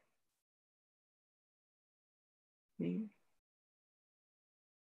all? Me?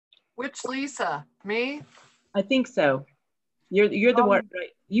 Which Lisa? Me? I think so. You're the one,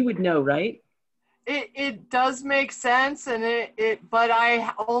 right? You would know, right? It does make sense, and but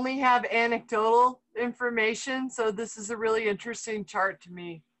I only have anecdotal information, so this is a really interesting chart to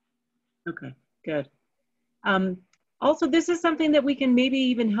me. Okay, good. Also, this is something that we can maybe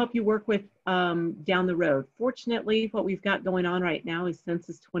even help you work with down the road. Fortunately, what we've got going on right now is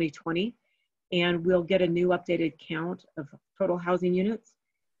Census 2020, and we'll get a new updated count of total housing units,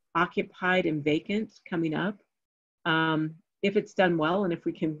 occupied and vacant coming up. If it's done well and if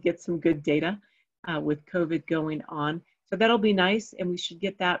we can get some good data with COVID going on. So that'll be nice, and we should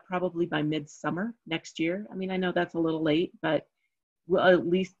get that probably by midsummer next year. I mean, I know that's a little late, but at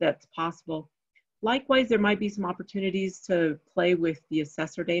least that's possible. Likewise, there might be some opportunities to play with the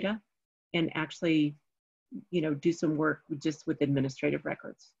assessor data and actually, do some work just with administrative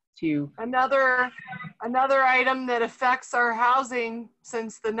records to. Another item that affects our housing,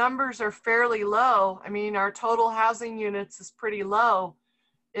 since the numbers are fairly low, I mean, our total housing units is pretty low,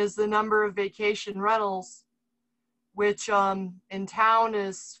 is the number of vacation rentals, which in town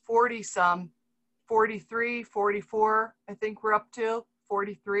is 40 some, 43, 44, I think we're up to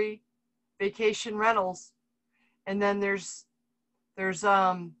 43 vacation rentals. And then there's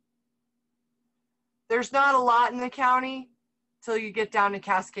not a lot in the county till you get down to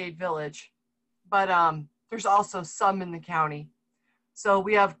Cascade Village, but there's also some in the county. So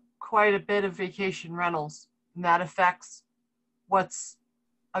we have quite a bit of vacation rentals, and that affects what's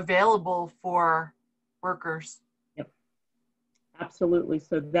available for workers. Yep, absolutely.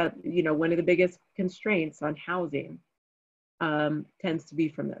 So that, one of the biggest constraints on housing tends to be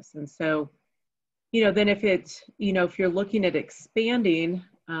from this. And so, then if it's, if you're looking at expanding,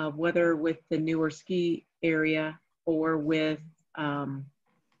 whether with the newer ski area or with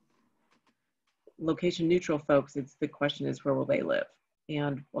location neutral folks, the question is, where will they live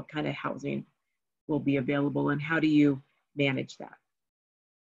and what kind of housing will be available and how do you manage that?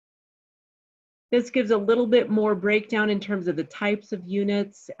 This gives a little bit more breakdown in terms of the types of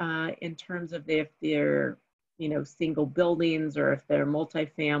units, in terms of if they're, single buildings or if they're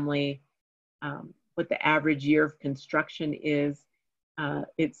multifamily, what the average year of construction is.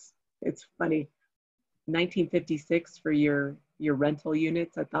 It's funny, 1956 for your rental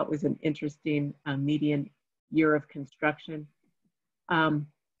units, I thought was an interesting median year of construction.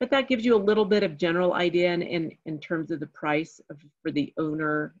 But that gives you a little bit of general idea in terms of the price for the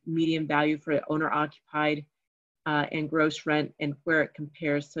owner, median value for the owner occupied and gross rent, and where it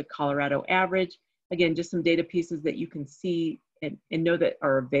compares to Colorado average. Again, just some data pieces that you can see and know that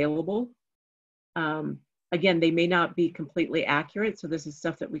are available. Again, they may not be completely accurate, so this is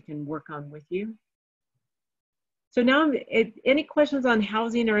stuff that we can work on with you. So now, any questions on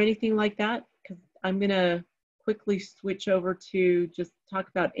housing or anything like that? Because I'm gonna quickly switch over to just talk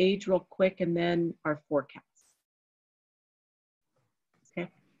about age real quick and then our forecast. Okay.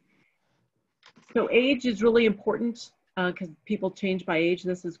 So age is really important because people change by age.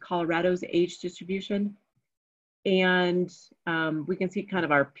 This is Colorado's age distribution. And we can see kind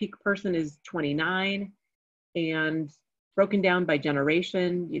of our peak person is 29 and broken down by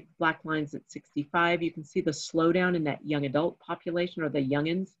generation, black lines at 65. You can see the slowdown in that young adult population or the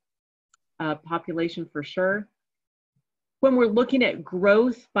youngins population for sure. When we're looking at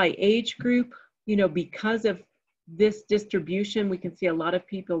growth by age group, because of this distribution, we can see a lot of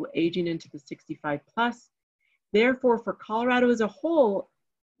people aging into the 65 plus. Therefore, for Colorado as a whole,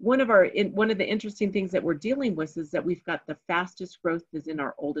 one of the interesting things that we're dealing with is that we've got the fastest growth is in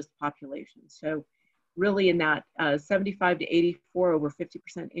our oldest population. So really in that 75 to 84, over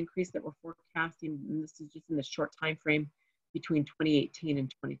 50% increase that we're forecasting, and this is just in the short time frame between 2018 and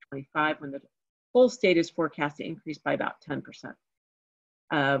 2025, when the whole state is forecast to increase by about 10%.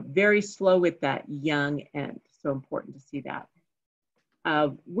 very slow with that young end. So important to see that.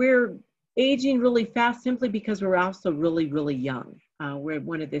 We're aging really fast simply because we're also really, really young. We're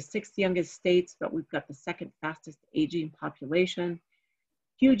one of the 6th youngest states, but we've got the 2nd fastest aging population.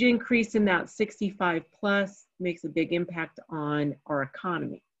 Huge increase in that 65 plus makes a big impact on our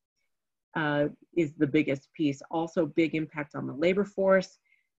economy, is the biggest piece. Also big impact on the labor force,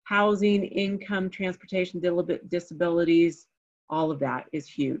 housing, income, transportation, disabilities, all of that is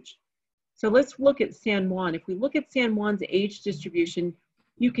huge. So let's look at San Juan. If we look at San Juan's age distribution,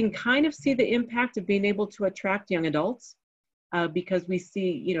 you can kind of see the impact of being able to attract young adults because we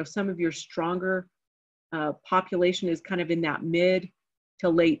see, you know, some of your stronger population is kind of in that mid to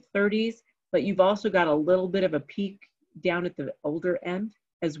late 30s, but you've also got a little bit of a peak down at the older end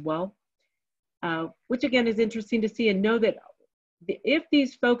as well, which again is interesting to see, and know that if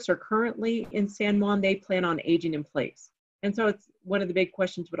these folks are currently in San Juan, they plan on aging in place. And so it's one of the big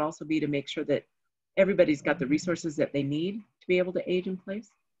questions would also be to make sure that everybody's got the resources that they need to be able to age in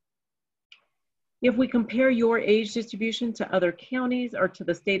place. If we compare your age distribution to other counties or to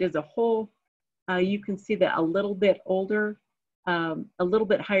the state as a whole, you can see that a little bit older, a little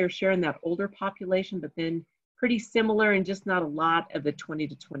bit higher share in that older population, but then pretty similar and just not a lot of the 20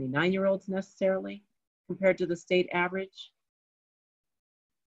 to 29-year-olds necessarily compared to the state average.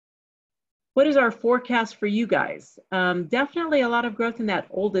 What is our forecast for you guys? Definitely a lot of growth in that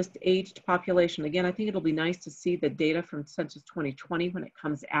oldest aged population. Again, I think it'll be nice to see the data from Census 2020 when it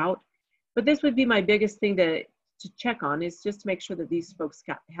comes out. But this would be my biggest thing to check on, is just to make sure that these folks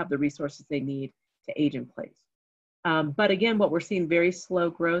have the resources they need to age in place. But again, what we're seeing, very slow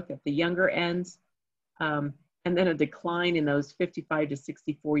growth at the younger ends, and then a decline in those 55 to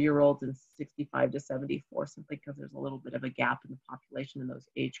 64-year-olds and 65 to 74, simply because there's a little bit of a gap in the population in those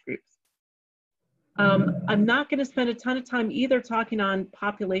age groups. I'm not going to spend a ton of time either talking on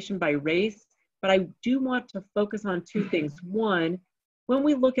population by race, but I do want to focus on two things. One, when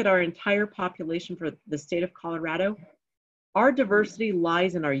we look at our entire population for the state of Colorado, our diversity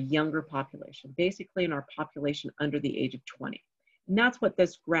lies in our younger population, basically in our population under the age of 20. And that's what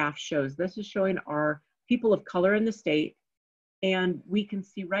this graph shows. This is showing our people of color in the state. And we can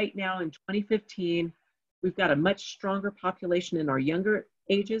see right now in 2015, we've got a much stronger population in our younger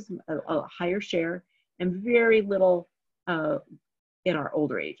ages, a higher share, and very little in our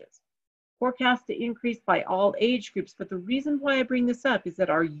older ages. Forecast to increase by all age groups, but the reason why I bring this up is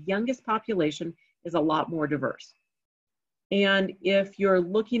that our youngest population is a lot more diverse. And if you're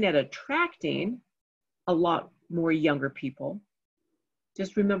looking at attracting a lot more younger people,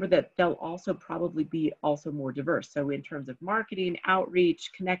 just remember that they'll also probably be also more diverse. So in terms of marketing,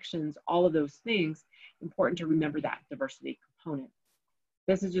 outreach, connections, all of those things, important to remember that diversity component.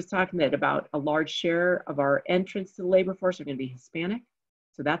 This is just talking that about a large share of our entrants to the labor force are going to be Hispanic.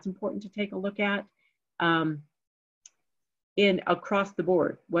 So that's important to take a look at across the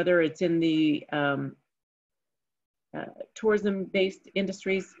board, whether it's in the tourism-based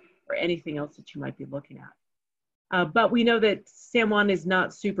industries or anything else that you might be looking at. But we know that San Juan is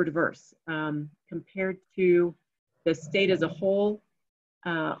not super diverse compared to the state as a whole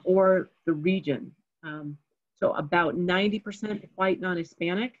or the region. So about 90% white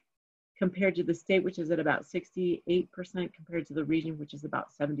non-Hispanic compared to the state, which is at about 68%, compared to the region, which is about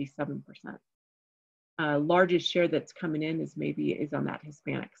 77%. Largest share that's coming in is on that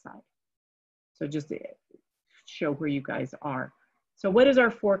Hispanic side. So just to show where you guys are. So what is our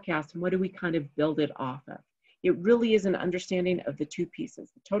forecast and what do we kind of build it off of? It really is an understanding of the two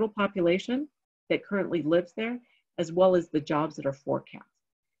pieces, the total population that currently lives there, as well as the jobs that are forecast.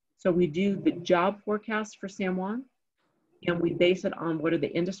 So we do the job forecast for San Juan, and we base it on what are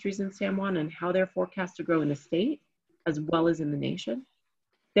the industries in San Juan and how they're forecast to grow in the state, as well as in the nation.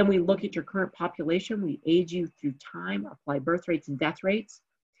 Then we look at your current population, we age you through time, apply birth rates and death rates,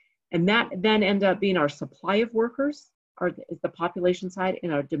 and that then end up being our supply of workers is the population side,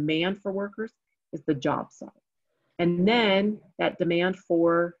 and our demand for workers is the job side. And then that demand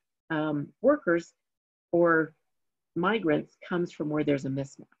for workers or migrants comes from where there's a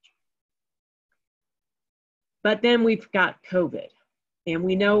mismatch. But then we've got COVID, and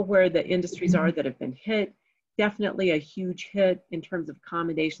we know where the industries are that have been hit. Definitely a huge hit in terms of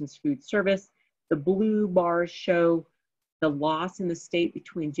accommodations, food service. The blue bars show the loss in the state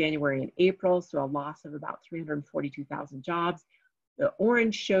between January and April, so a loss of about 342,000 jobs. The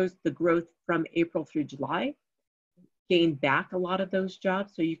orange shows the growth from April through July, gained back a lot of those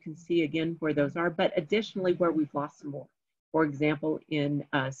jobs, so you can see again where those are, but additionally where we've lost some more. For example, in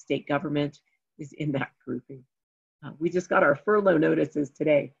state government is in that grouping. We just got our furlough notices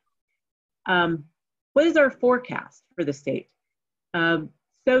today. What is our forecast for the state?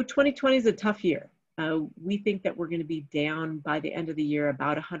 So 2020 is a tough year. We think that we're going to be down by the end of the year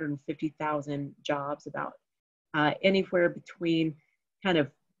about 150,000 jobs, about anywhere between kind of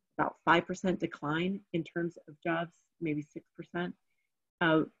about 5% decline in terms of jobs, maybe 6%.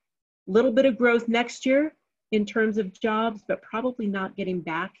 A little bit of growth next year in terms of jobs, but probably not getting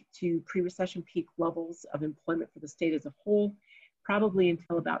back to pre-recession peak levels of employment for the state as a whole, probably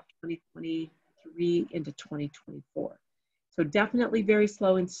until about 2023 into 2024. So definitely very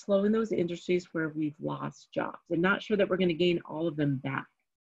slow and slow in those industries where we've lost jobs, and not sure that we're going to gain all of them back.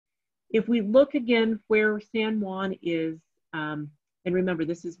 If we look again where San Juan is, and remember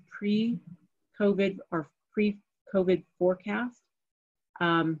this is pre-COVID or pre-COVID forecast.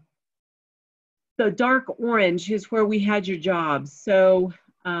 The dark orange is where we had your jobs. So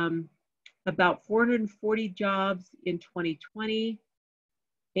about 440 jobs in 2020.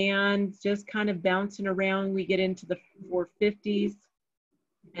 And just kind of bouncing around, we get into the 450s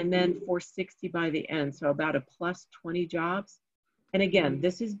and then 460 by the end. So about a plus 20 jobs. And again,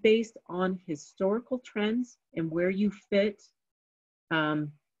 this is based on historical trends and where you fit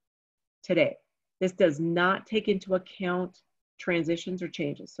today. This does not take into account transitions or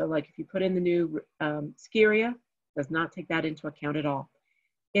changes. So like if you put in the new ski area, does not take that into account at all.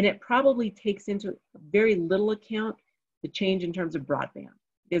 And it probably takes into very little account the change in terms of broadband.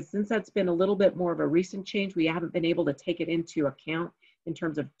 Because since that's been a little bit more of a recent change, we haven't been able to take it into account in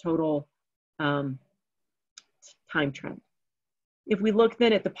terms of total time trend. If we look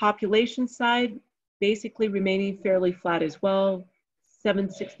then at the population side, basically remaining fairly flat as well,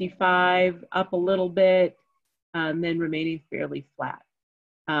 765 up a little bit, and then remaining fairly flat.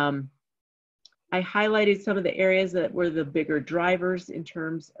 I highlighted some of the areas that were the bigger drivers in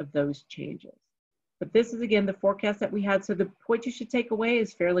terms of those changes. But this is, again, the forecast that we had. So the point you should take away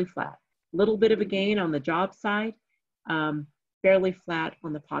is fairly flat. A little bit of a gain on the job side, fairly flat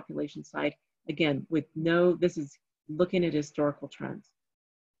on the population side. Again, with no, this is looking at historical trends.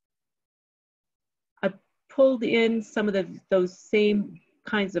 I pulled in some of those same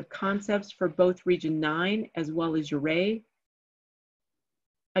kinds of concepts for both Region 9 as well as Uray.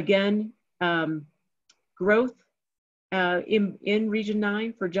 Again, growth in Region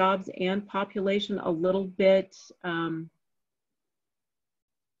 9 for jobs and population a little bit,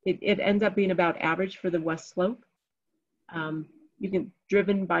 it ends up being about average for the West Slope. You can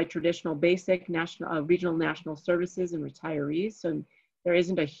driven by traditional basic national, regional national services and retirees. So there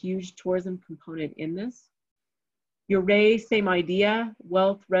isn't a huge tourism component in this. Uray, same idea,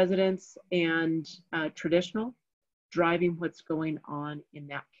 wealth, residents, and traditional, driving what's going on in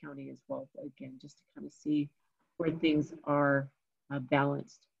that county as well. Again, just to kind of see where things are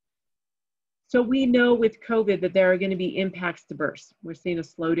balanced. So we know with COVID that there are going to be impacts to births. We're seeing a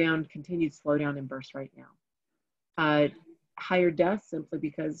slowdown, continued slowdown in births right now. Higher deaths simply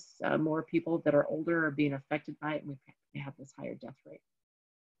because more people that are older are being affected by it, and we have this higher death rate.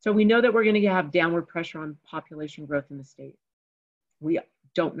 So we know that we're going to have downward pressure on population growth in the state. We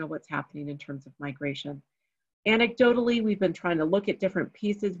don't know what's happening in terms of migration. Anecdotally, we've been trying to look at different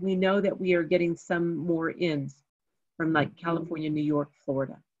pieces. We know that we are getting some more ins from like California, New York,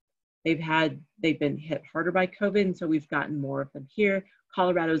 Florida. They've been hit harder by COVID, and so we've gotten more of them here.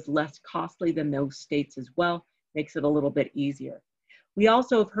 Colorado's less costly than those states as well, makes it a little bit easier. We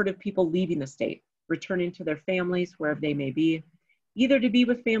also have heard of people leaving the state, returning to their families, wherever they may be, either to be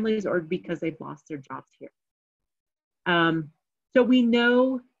with families or because they've lost their jobs here. So we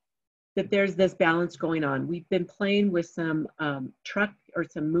know that there's this balance going on. We've been playing with some truck or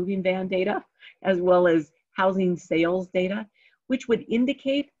some moving van data, as well as housing sales data, which would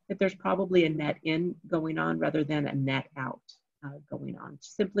indicate that there's probably a net in going on rather than a net out going on,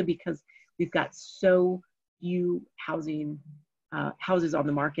 simply because we've got so few houses on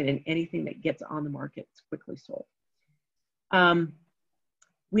the market, and anything that gets on the market is quickly sold.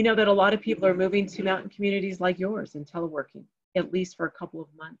 We know that a lot of people are moving to mountain communities like yours and teleworking, at least for a couple of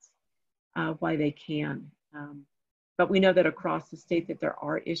months while they can. But we know that across the state that there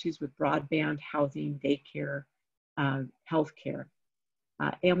are issues with broadband, housing, daycare, healthcare.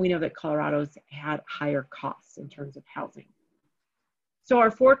 And we know that Colorado's had higher costs in terms of housing. So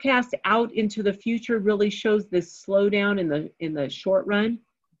our forecast out into the future really shows this slowdown in the short run,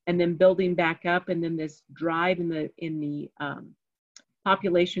 and then building back up, and then this drive in the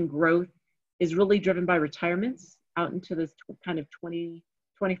population growth is really driven by retirements out into this kind of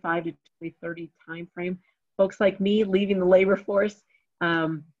 2025 to 2030 timeframe. Folks like me leaving the labor force,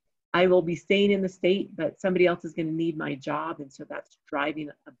 I will be staying in the state, but somebody else is going to need my job, and so that's driving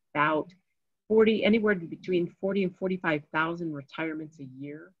about anywhere between 40 and 45,000 retirements a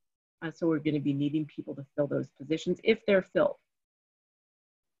year. So we're going to be needing people to fill those positions if they're filled.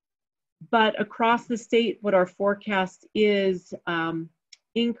 But across the state, what our forecast is,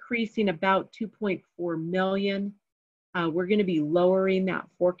 increasing about 2.4 million. We're going to be lowering that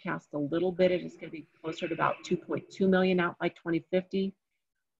forecast a little bit. It is going to be closer to about 2.2 million out by 2050,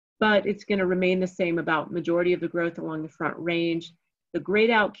 but it's going to remain the same, about majority of the growth along the Front Range. The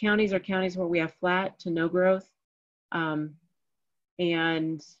grayed out counties are counties where we have flat to no growth.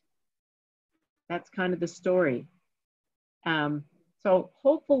 And that's kind of the story. So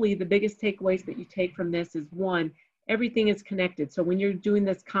hopefully the biggest takeaways that you take from this is, one, everything is connected. So when you're doing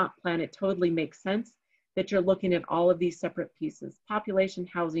this comp plan, it totally makes sense that you're looking at all of these separate pieces: population,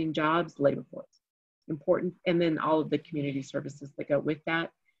 housing, jobs, labor force, important, and then all of the community services that go with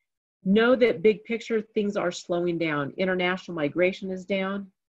that. Know that big picture, things are slowing down. International migration is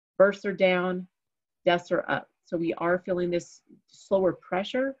down, births are down, deaths are up. So we are feeling this slower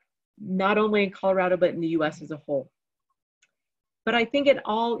pressure, not only in Colorado, but in the US as a whole. But I think it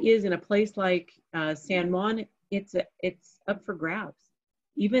all is, in a place like San Juan, it's up for grabs.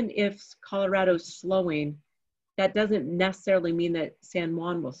 Even if Colorado's slowing, that doesn't necessarily mean that San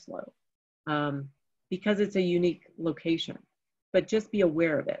Juan will slow, because it's a unique location. But just be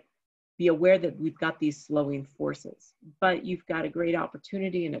aware of it. Be aware that we've got these slowing forces, but you've got a great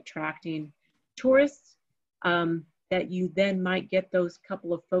opportunity in attracting tourists, that you then might get those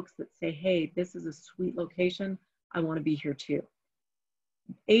couple of folks that say, hey, this is a sweet location, I want to be here too.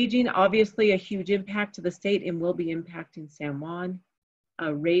 Aging, obviously a huge impact to the state and will be impacting San Juan.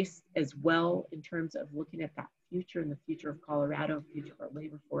 Race as well, in terms of looking at that future and the future of Colorado, future of our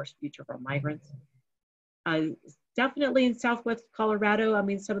labor force, future of our migrants. Definitely in Southwest Colorado, I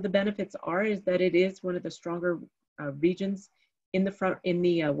mean, some of the benefits is that it is one of the stronger regions in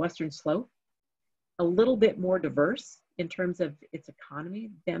the Western Slope. A little bit more diverse in terms of its economy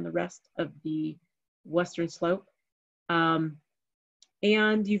than the rest of the Western Slope.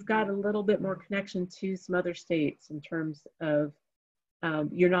 And you've got a little bit more connection to some other states in terms of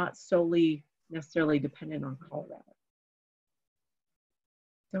you're not solely necessarily dependent on Colorado.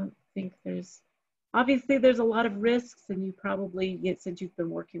 Don't think obviously there's a lot of risks, and you probably, since you've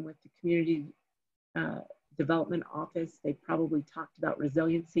been working with the community development office, they probably talked about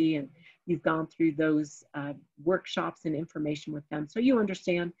resiliency, and you've gone through those workshops and information with them. So you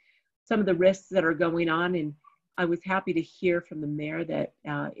understand some of the risks that are going on. And I was happy to hear from the mayor that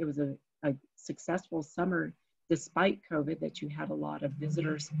it was a successful summer despite COVID, that you had a lot of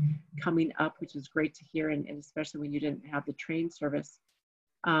visitors coming up, which is great to hear, and especially when you didn't have the train service.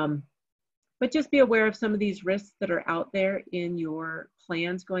 But just be aware of some of these risks that are out there in your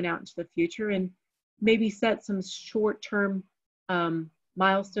plans going out into the future, and maybe set some short-term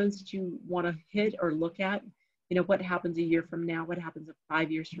milestones that you want to hit or look at. You know, what happens a year from now? What happens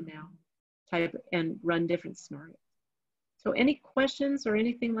 5 years from now? And run different scenarios. So any questions or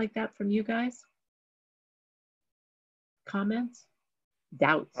anything like that from you guys? Comments?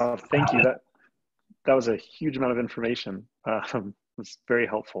 Doubts? Thank you. That was a huge amount of information. It was very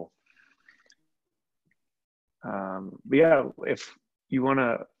helpful. But yeah, if you want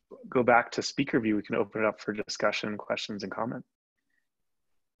to go back to speaker view, we can open it up for discussion, questions, and comment.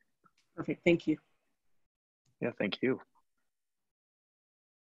 Perfect. Thank you. Yeah, thank you.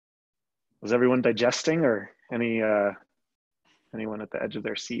 Was everyone digesting, or anyone at the edge of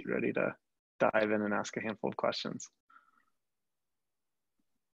their seat ready to dive in and ask a handful of questions?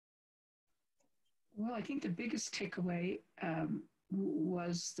 Well, I think the biggest takeaway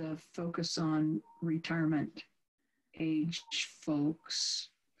was the focus on retirement age folks.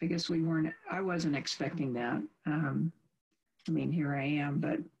 I guess I wasn't expecting that. I mean, here I am,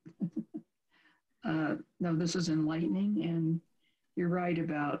 but no, this is enlightening, and you're right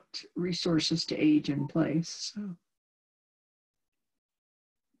about resources to age in place. So.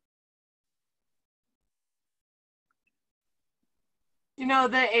 You know,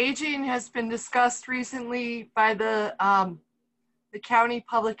 the aging has been discussed recently by the county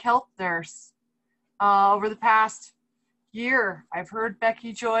public health nurse over the past year. I've heard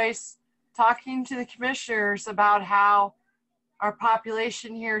Becky Joyce talking to the commissioners about how our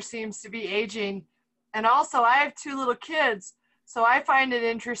population here seems to be aging. And also, I have 2 little kids, so I find it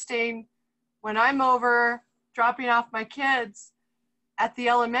interesting when I'm over dropping off my kids at the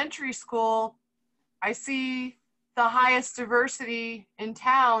elementary school, I see the highest diversity in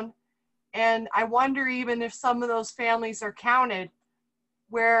town. And I wonder even if some of those families are counted,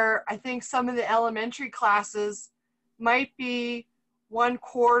 where I think some of the elementary classes might be 1/4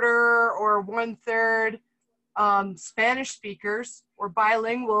 or 1/3 Spanish speakers or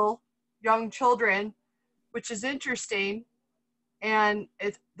bilingual young children, which is interesting. And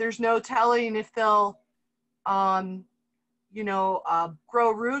there's no telling if they'll, you know,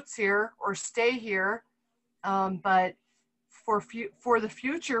 grow roots here or stay here. But for the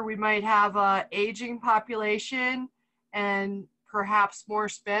future, we might have a aging population and perhaps more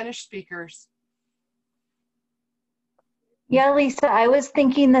Spanish speakers. Yeah, Lisa, I was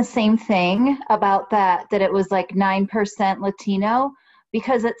thinking the same thing about that it was like 9% Latino,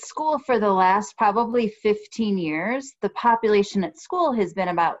 because at school for the last probably 15 years, the population at school has been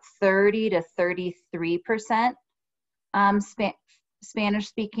about 30 to 33% Spanish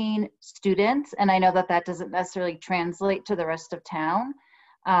speaking students. And I know that that doesn't necessarily translate to the rest of town,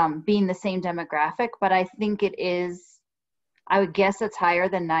 being the same demographic, but I think it is, I would guess it's higher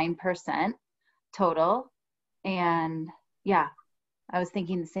than 9% total. And yeah, I was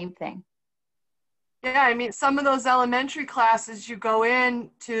thinking the same thing. Yeah, I mean, some of those elementary classes you go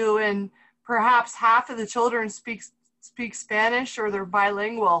into and perhaps half of the children speak Spanish or they're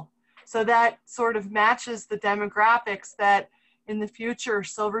bilingual. So that sort of matches the demographics that in the future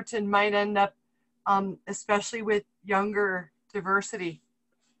Silverton might end up, especially with younger diversity.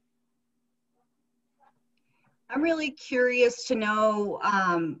 I'm really curious to know,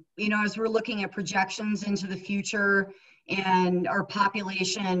 you know, as we're looking at projections into the future and our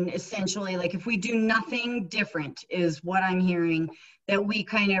population, essentially, like if we do nothing different is what I'm hearing, that we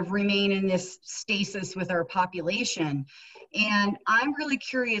kind of remain in this stasis with our population. And I'm really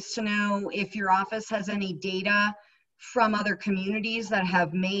curious to know if your office has any data from other communities that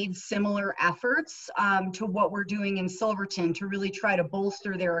have made similar efforts to what we're doing in Silverton to really try to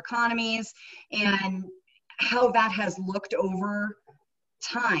bolster their economies, and how that has looked over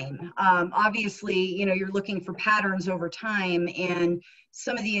time. Obviously, you know, you're looking for patterns over time, and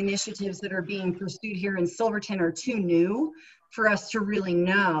some of the initiatives that are being pursued here in Silverton are too new for us to really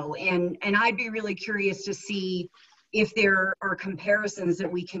know. And I'd be really curious to see if there are comparisons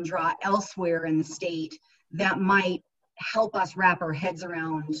that we can draw elsewhere in the state that might help us wrap our heads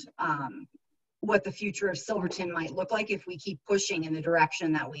around what the future of Silverton might look like if we keep pushing in the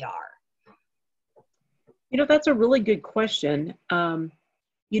direction that we are. You know, that's a really good question.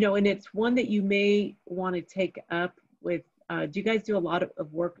 You know, and it's one that you may want to take up with, do you guys do a lot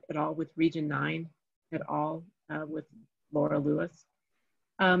of work at all with Region 9 at all with Laura Lewis?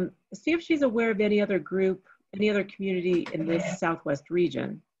 See if she's aware of any other group, any other community in this Southwest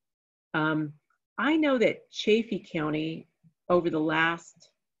region. I know that Chaffee County over the last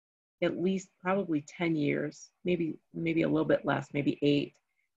at least probably 10 years, maybe a little bit less, maybe 8,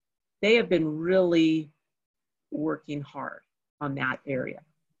 they have been really working hard on that area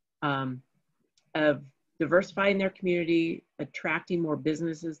of diversifying their community, attracting more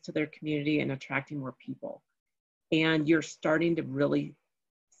businesses to their community, and attracting more people. And you're starting to really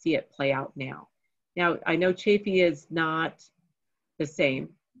see it play out now. Now, I know Chaffee is not the same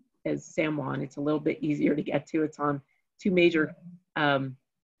as San Juan. It's a little bit easier to get to. It's on 2 major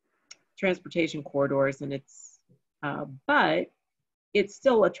transportation corridors, and it's, but it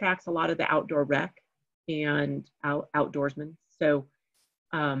still attracts a lot of the outdoor rec and outdoorsmen. So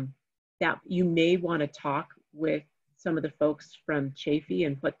that you may want to talk with some of the folks from Chaffee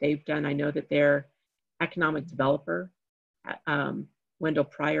and what they've done. I know that their economic developer, Wendell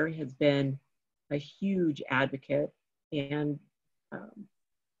Pryor, has been a huge advocate and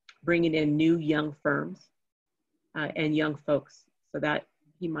bringing in new young firms and young folks, so that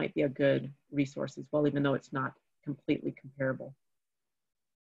he might be a good resource as well, even though it's not completely comparable.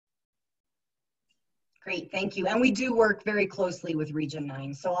 Great, thank you. And we do work very closely with Region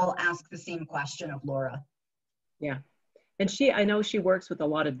 9, so I'll ask the same question of Laura. Yeah, and I know she works with a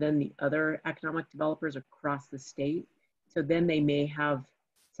lot of then the other economic developers across the state, so then they may have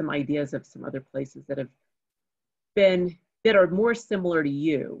some ideas of some other places that have been, that are more similar to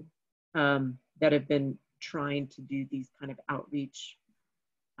you, that have been trying to do these kind of outreach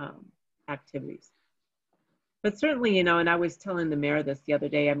activities. But certainly, you know, and I was telling the mayor this the other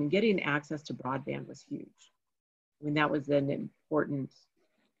day, I mean, getting access to broadband was huge. I mean, that was an important,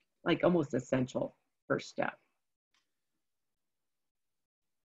 like almost essential first step.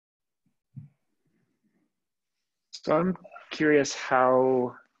 So I'm curious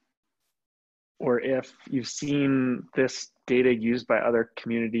how or if you've seen this data used by other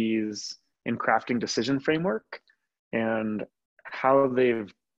communities in crafting decision framework and how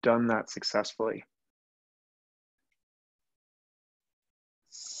they've done that successfully.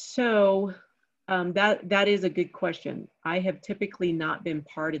 So that is a good question. I have typically not been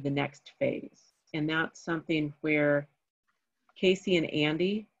part of the next phase. And that's something where Casey and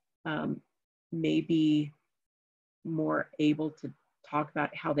Andy may be more able to talk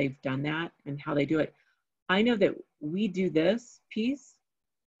about how they've done that and how they do it. I know that we do this piece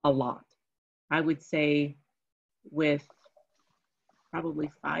a lot. I would say with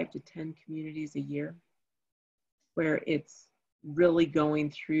probably 5 to 10 communities a year where it's really going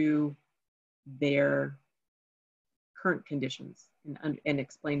through their current conditions and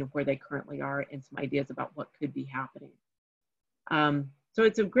explain where they currently are and some ideas about what could be happening. So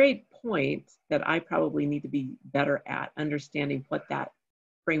it's a great point that I probably need to be better at understanding what that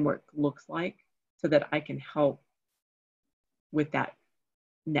framework looks like so that I can help with that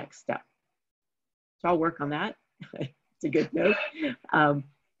next step. So I'll work on that. It's a good note.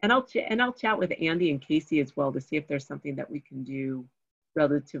 And I'll chat with Andy and Casey as well to see if there's something that we can do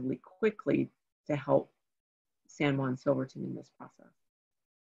relatively quickly to help San Juan Silverton in this process.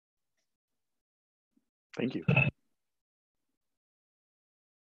 Thank you.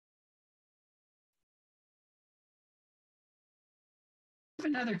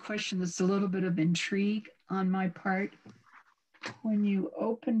 Another question that's a little bit of intrigue on my part. When you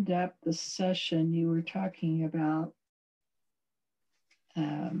opened up the session, you were talking about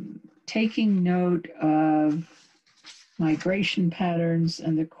taking note of migration patterns,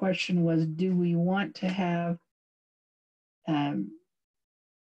 and the question was, do we want to have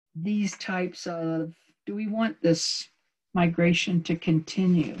these types of, do we want this migration to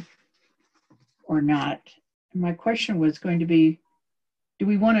continue or not? And my question was going to be, do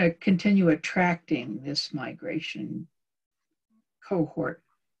we want to continue attracting this migration cohort?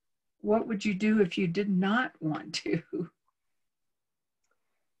 What would you do if you did not want to?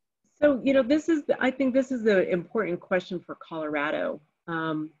 So, I think this is the important question for Colorado.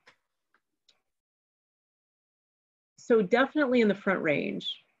 So definitely in the Front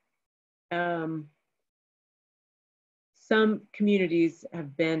Range, some communities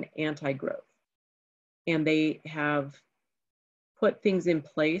have been anti-growth, and they have put things in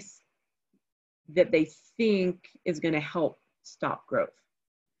place that they think is going to help stop growth,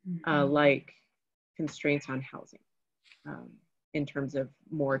 like constraints on housing, in terms of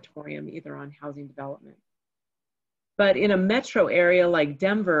moratorium, either on housing development. But in a metro area like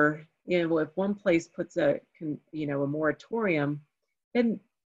Denver, if one place puts a moratorium, then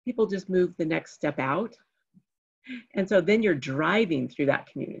people just move the next step out. And so then you're driving through that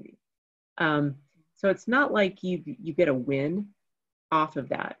community. So it's not like you get a win off of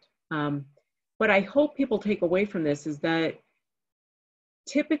that. What I hope people take away from this is that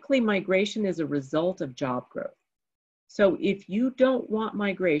typically migration is a result of job growth. So if you don't want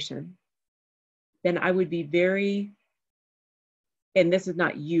migration, then I would be very, and this is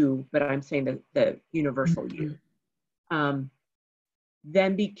not you, but I'm saying the universal you,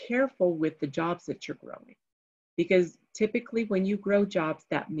 then be careful with the jobs that you're growing. Because typically when you grow jobs,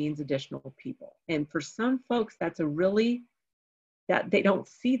 that means additional people. And for some folks, that's that they don't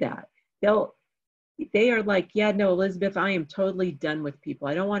see that. They are like, yeah, no, Elizabeth, I am totally done with people.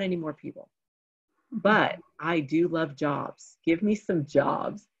 I don't want any more people. But I do love jobs. Give me some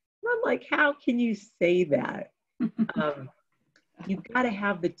jobs. And I'm like, how can you say that? You've got to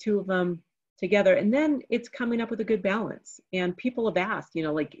have the two of them together. And then it's coming up with a good balance. And people have asked,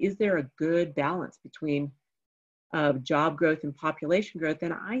 is there a good balance between job growth and population growth?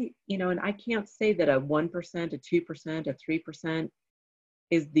 And I can't say that a 1%, a 2%, a 3%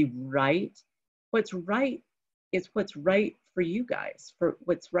 is the right. What's right is what's right for you guys, for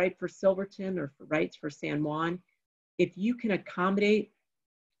what's right for Silverton or for San Juan. If you can accommodate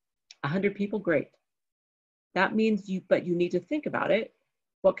 100 people, great. That means but you need to think about it.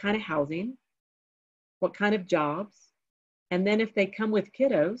 What kind of housing? What kind of jobs? And then if they come with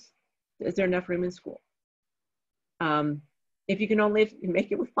kiddos, is there enough room in school? If you can only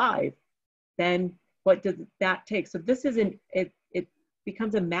make it with 5, then what does that take? So this isn't, it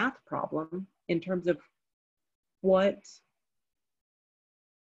becomes a math problem in terms of what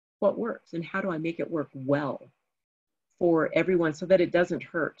works and how do I make it work well for everyone so that it doesn't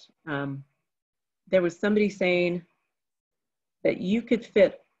hurt. There was somebody saying that you could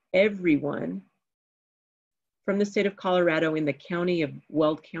fit everyone from the state of Colorado in the county of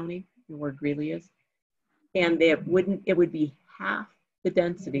Weld County, where Greeley is, and it would be half the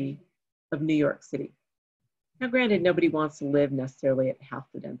density of New York City. Now, granted, nobody wants to live necessarily at half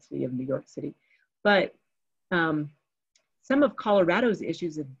the density of New York City, but some of Colorado's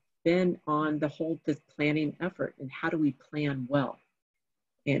issues have been on this planning effort and how do we plan well?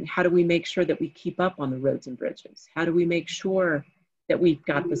 And how do we make sure that we keep up on the roads and bridges? How do we make sure that we've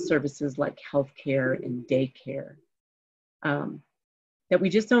got the services like healthcare and daycare? That we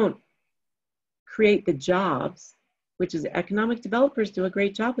just don't create the jobs, which is economic developers do a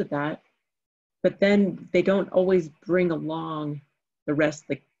great job with that, but then they don't always bring along the rest of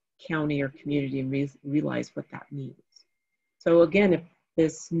the county or community and realize what that means. So again, if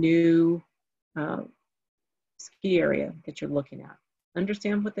this new ski area that you're looking at,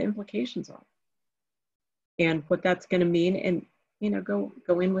 understand what the implications are and what that's going to mean, and go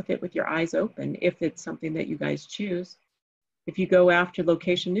in with it with your eyes open if it's something that you guys choose. If you go after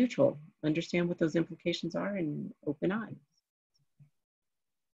location neutral, understand what those implications are and open eyes.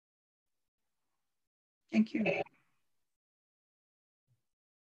 Thank you.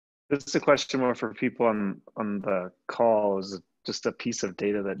 This is a question more for people on the call. It was just a piece of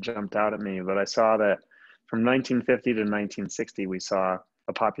data that jumped out at me, but I saw that from 1950 to 1960, we saw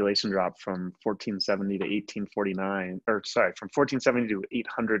a population drop from 1470 to 1849, or sorry, from 1470 to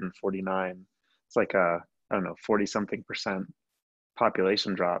 849. It's like a, I don't know, 40-something%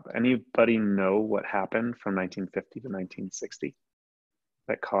 population drop. Anybody know what happened from 1950 to 1960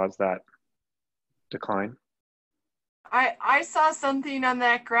 that caused that decline? I saw something on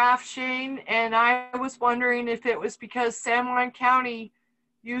that graph, Shane, and I was wondering if it was because San Juan County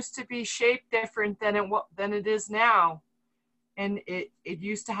used to be shaped different than it is now. And it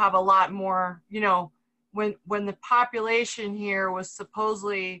used to have a lot more, when the population here was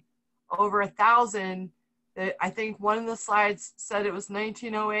supposedly over 1,000, I think one of the slides said it was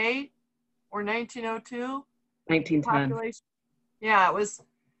 1908 or 1902. 1910. Population. Yeah, it was,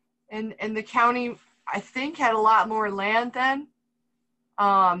 and the county, I think, had a lot more land then.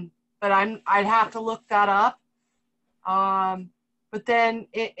 But I'd have to look that up. But then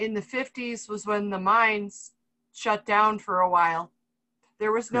in the 50s was when the mines shut down for a while.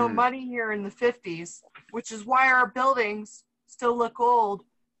 There was no money here in the 50s, which is why our buildings still look old,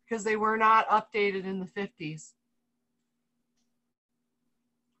 because they were not updated in the 50s.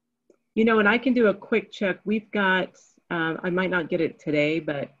 And I can do a quick check. We've got, I might not get it today,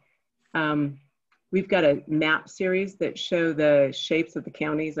 but we've got a map series that show the shapes of the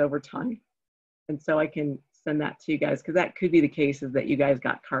counties over time. And so I can send that to you guys, because that could be the cases that you guys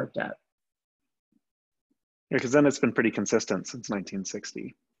got carved up. Yeah, because then it's been pretty consistent since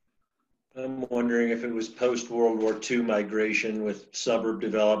 1960. I'm wondering if it was post-World War II migration with suburb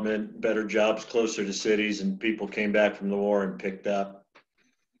development, better jobs closer to cities, and people came back from the war and picked up.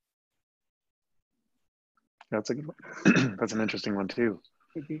 That's a good one. That's an interesting one too.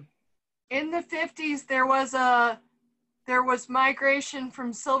 In the 50s, there was migration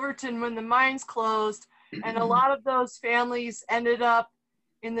from Silverton when the mines closed, and a lot of those families ended up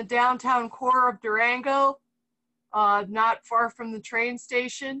in the downtown core of Durango, not far from the train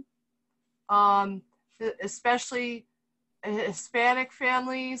station, especially Hispanic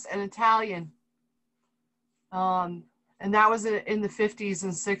families and Italian. And that was in the 50s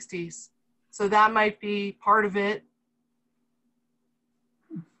and 60s. So that might be part of it.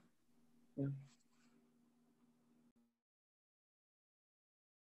 Yeah.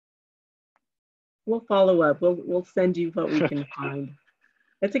 We'll follow up. We'll send you what we can find.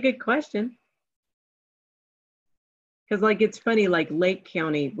 That's a good question. Because it's funny, Lake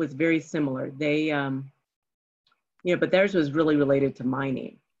County was very similar. They, but theirs was really related to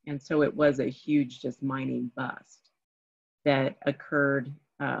mining. And so it was a huge just mining bust that occurred.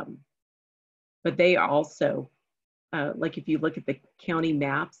 But they also, if you look at the county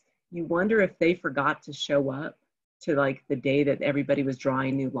maps, you wonder if they forgot to show up to the day that everybody was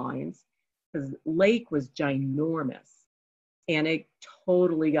drawing new lines. Because Lake was ginormous and it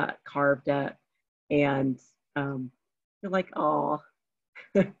totally got carved up. And you're like, oh,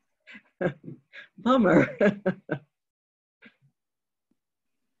 bummer.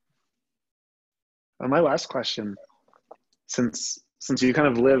 My last question, since you kind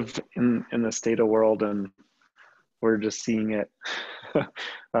of live in the STATA world and we're just seeing it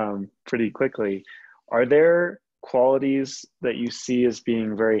pretty quickly, are there qualities that you see as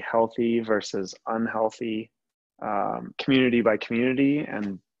being very healthy versus unhealthy, community by community?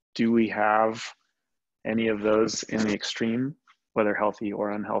 And do we have any of those in the extreme, whether healthy or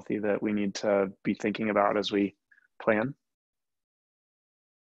unhealthy, that we need to be thinking about as we plan?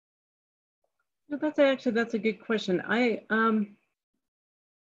 That's a good question. I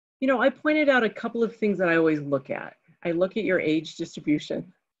pointed out a couple of things that I always look at. I look at your age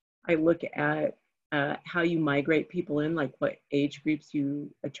distribution. I look at how you migrate people in, what age groups you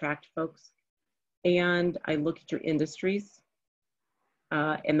attract folks. And I look at your industries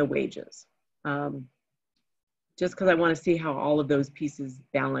and the wages. Just because I want to see how all of those pieces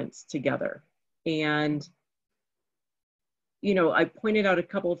balance together. And, I pointed out a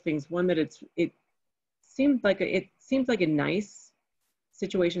couple of things. One, that it seems like a nice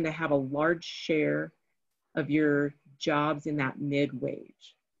situation to have a large share of your jobs in that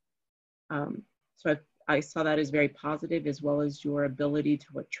mid-wage. So I saw that as very positive, as well as your ability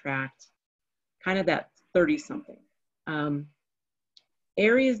to attract kind of that 30-something.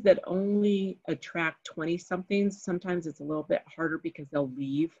 areas that only attract 20-somethings, sometimes it's a little bit harder because they'll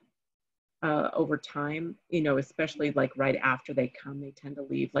leave over time, you know, especially like right after they come, they tend to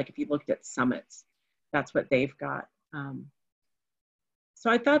leave. Like if you looked at summits, that's what they've got. So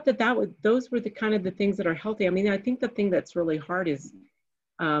I thought that those were the kind of the things that are healthy. I mean, I think the thing that's really hard is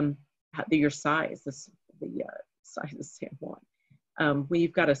your size, the size of San Juan. When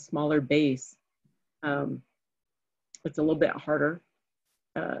you've got a smaller base, it's a little bit harder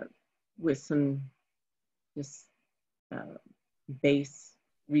with some just base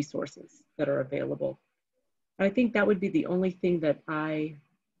resources that are available. I think that would be the only thing that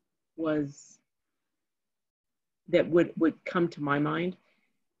would come to my mind.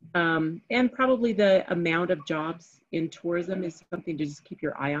 And probably the amount of jobs in tourism is something to just keep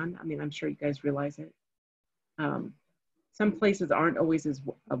your eye on. I mean, I'm sure you guys realize it. Some places aren't always as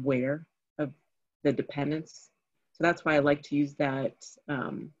aware of the dependence. So that's why I like to use that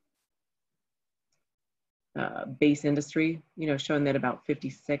base industry, you know, showing that about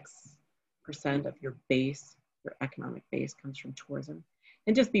 56% of your base, your economic base, comes from tourism.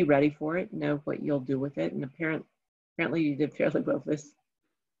 And just be ready for it, know what you'll do with it. And apparently you did fairly well this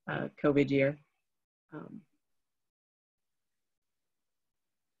COVID year.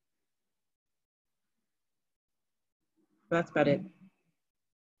 That's about it.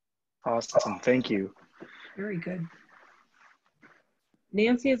 Awesome, thank you. Very good.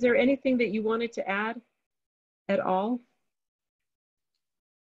 Nancy, is there anything that you wanted to add at all?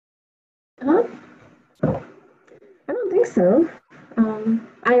 I don't think so.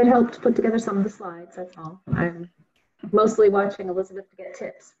 I had helped put together some of the slides, that's all. I'm mostly watching Elizabeth to get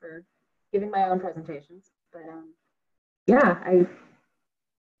tips for giving my own presentations. But yeah,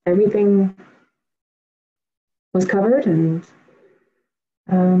 everything was covered, and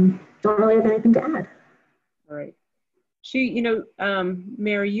don't really have anything to add. All right.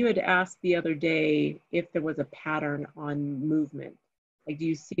 Mary, you had asked the other day if there was a pattern on movement. Like, do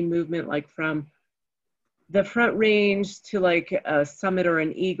you see movement like from the Front Range to like a Summit or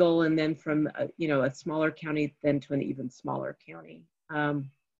an Eagle, and then from a smaller county then to an even smaller county? And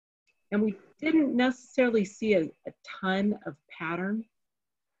we didn't necessarily see a ton of pattern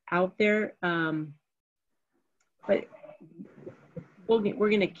out there, but we're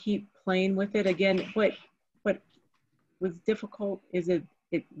going to keep playing with it. Again, what was difficult is it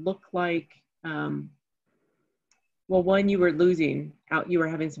looked like, well, one, you were losing out, you were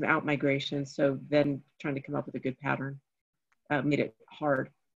having some out migration, so then trying to come up with a good pattern made it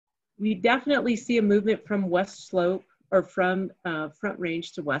hard. We definitely see a movement from West Slope, or from Front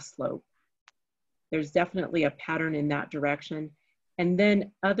Range to West Slope. There's definitely a pattern in that direction. And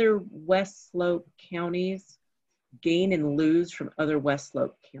then other West Slope counties gain and lose from other West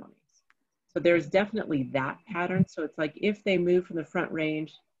Slope counties. So there's definitely that pattern. So it's like if they move from the Front Range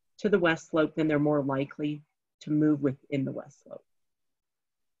to the West Slope, then they're more likely to move within the West Slope.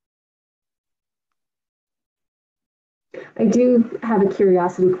 I do have a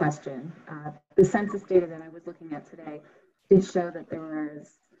curiosity question. The census data that I was looking at today did show that there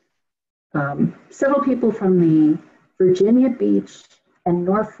was several people from the Virginia Beach and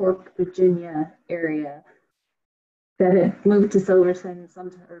Norfolk, Virginia area that had moved to Silverton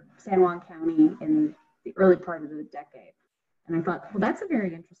or San Juan County in the early part of the decade. And I thought, well, that's a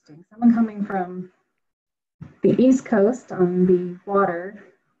very interesting. Someone coming from the East Coast on the water,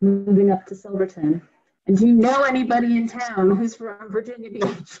 moving up to Silverton. And do you know anybody in town who's from Virginia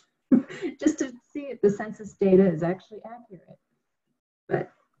Beach? Just to see if the census data is actually accurate.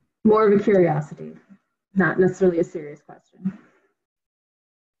 But more of a curiosity, not necessarily a serious question.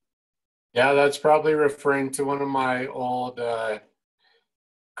 Yeah, that's probably referring to one of my old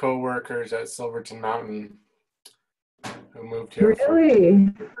co-workers at Silverton Mountain who moved here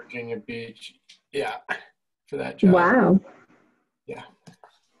from Virginia Beach. Yeah, for that job. Wow. Yeah.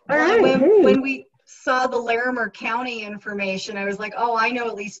 All right. When we saw the Larimer County information, I was like, oh, I know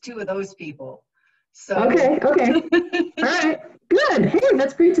at least two of those people. So Okay. All right. Good. Hey,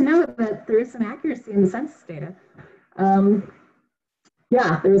 that's great to know that there is some accuracy in the census data.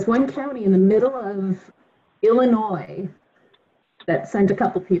 Yeah, there was one county in the middle of Illinois that sent a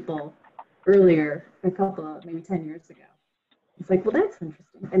couple people earlier, maybe 10 years ago. It's like, well, that's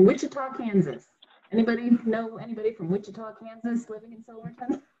interesting. And Wichita, Kansas. Anybody know anybody from Wichita, Kansas living in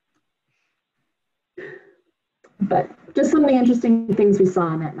Silverton? But just some of the interesting things we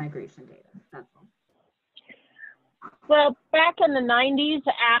saw in that migration data. That's all. Well, back in the 90s,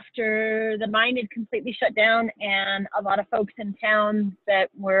 after the mine had completely shut down and a lot of folks in town that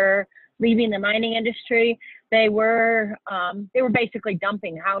were leaving the mining industry, they were basically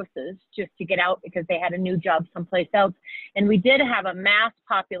dumping houses just to get out because they had a new job someplace else. And we did have a mass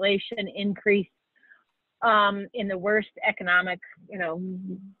population increase in the worst economic,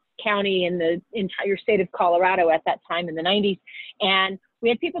 county in the entire state of Colorado at that time in the 90s. And we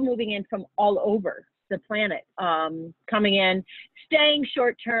had people moving in from all over the planet, coming in, staying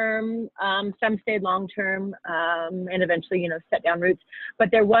short term, some stayed long term, and eventually, set down roots. But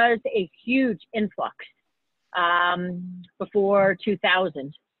there was a huge influx before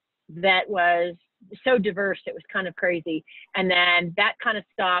 2000 that was so diverse, it was kind of crazy. And then that kind of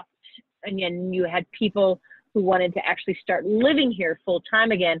stopped. And then you had people who wanted to actually start living here full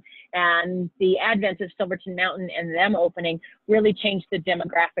time again. And the advent of Silverton Mountain and them opening really changed the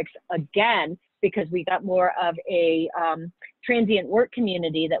demographics again, because we got more of a transient work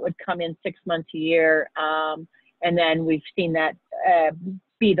community that would come in 6 months a year. And then we've seen that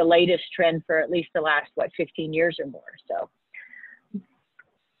be the latest trend for at least the last, 15 years or more. So.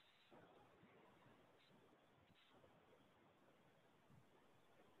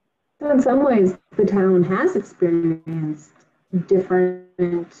 So in some ways, the town has experienced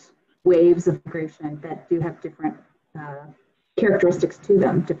different waves of migration that do have different characteristics to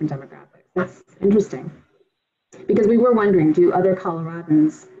them, different demographics. That's interesting. Because we were wondering, do other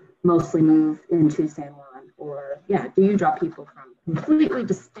Coloradans mostly move into San Juan? Or, do you draw people from completely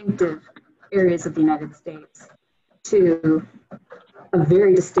distinctive areas of the United States to a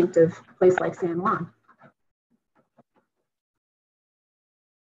very distinctive place like San Juan?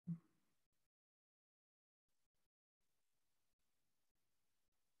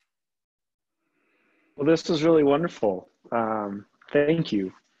 Well, this was really wonderful. Thank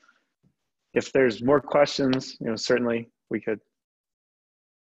you. If there's more questions, certainly we could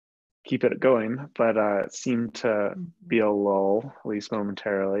keep it going, but it seemed to be a lull, at least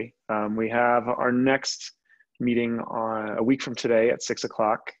momentarily. We have our next meeting on a week from today at 6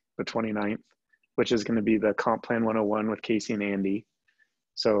 o'clock, the 29th, which is going to be the Comp Plan 101 with Casey and Andy.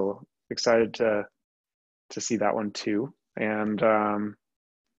 So excited to see that one too. And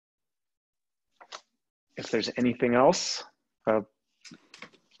if there's anything else, go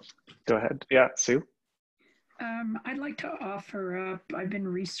ahead. Yeah, Sue. I'd like to offer up, I've been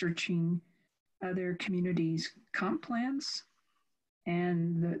researching other communities' comp plans,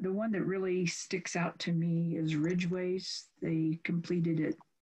 and the one that really sticks out to me is Ridgeway's. They completed it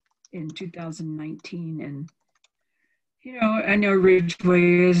in 2019, and I know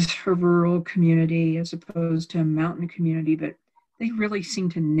Ridgeway is a rural community as opposed to a mountain community, but they really seem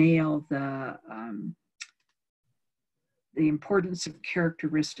to nail the importance of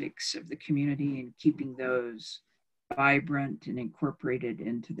characteristics of the community and keeping those vibrant and incorporated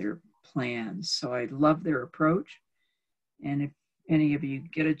into their plans. So I love their approach. And if any of you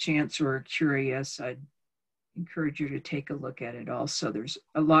get a chance or are curious, I'd encourage you to take a look at it also. There's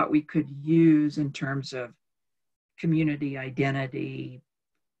a lot we could use in terms of community identity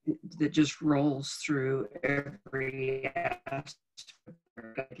that just rolls through every aspect.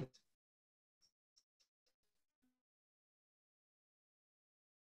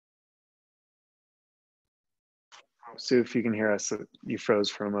 Sue, if you can hear us, you froze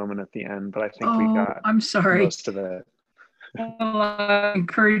for a moment at the end, but I think we got I'm sorry. most of it. Well,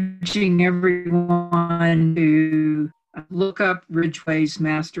 encouraging everyone to look up Ridgeway's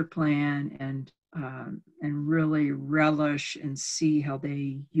master plan and really relish and see how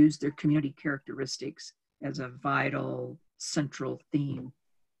they use their community characteristics as a vital central theme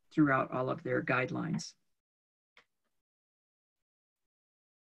throughout all of their guidelines.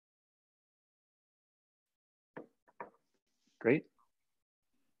 Great.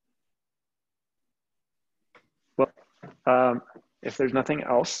 Well, if there's nothing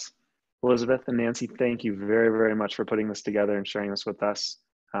else, Elizabeth and Nancy, thank you very, very much for putting this together and sharing this with us.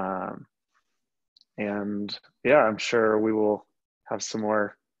 And I'm sure we will have some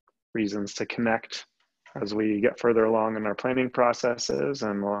more reasons to connect as we get further along in our planning processes,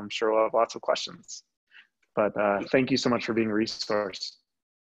 and I'm sure we'll have lots of questions. But thank you so much for being a resource.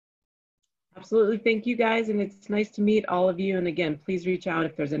 Absolutely. Thank you guys. And it's nice to meet all of you. And again, please reach out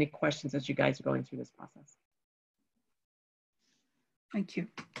if there's any questions as you guys are going through this process. Thank you.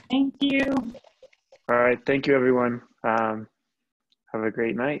 Thank you. All right. Thank you, everyone. Have a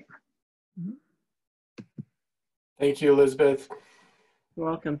great night. Thank you, Elizabeth. You're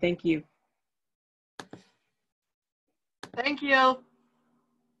welcome. Thank you. Thank you.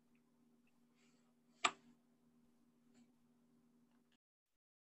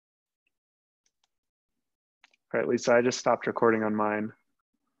 All right, Lisa, I just stopped recording on mine.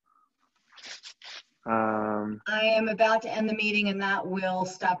 I am about to end the meeting, and that will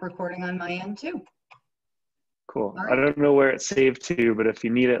stop recording on my end too. Cool. All I right. don't know where it's saved to, but if you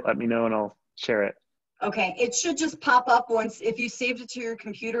need it, let me know and I'll share it. Okay, it should just pop up once, if you saved it to your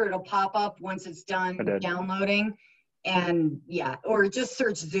computer, it'll pop up once it's done I did. downloading. And yeah, or just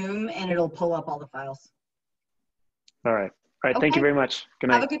search Zoom and it'll pull up all the files. All right. All right. Thank you Okay. very much. Good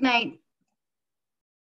night. Have a good night.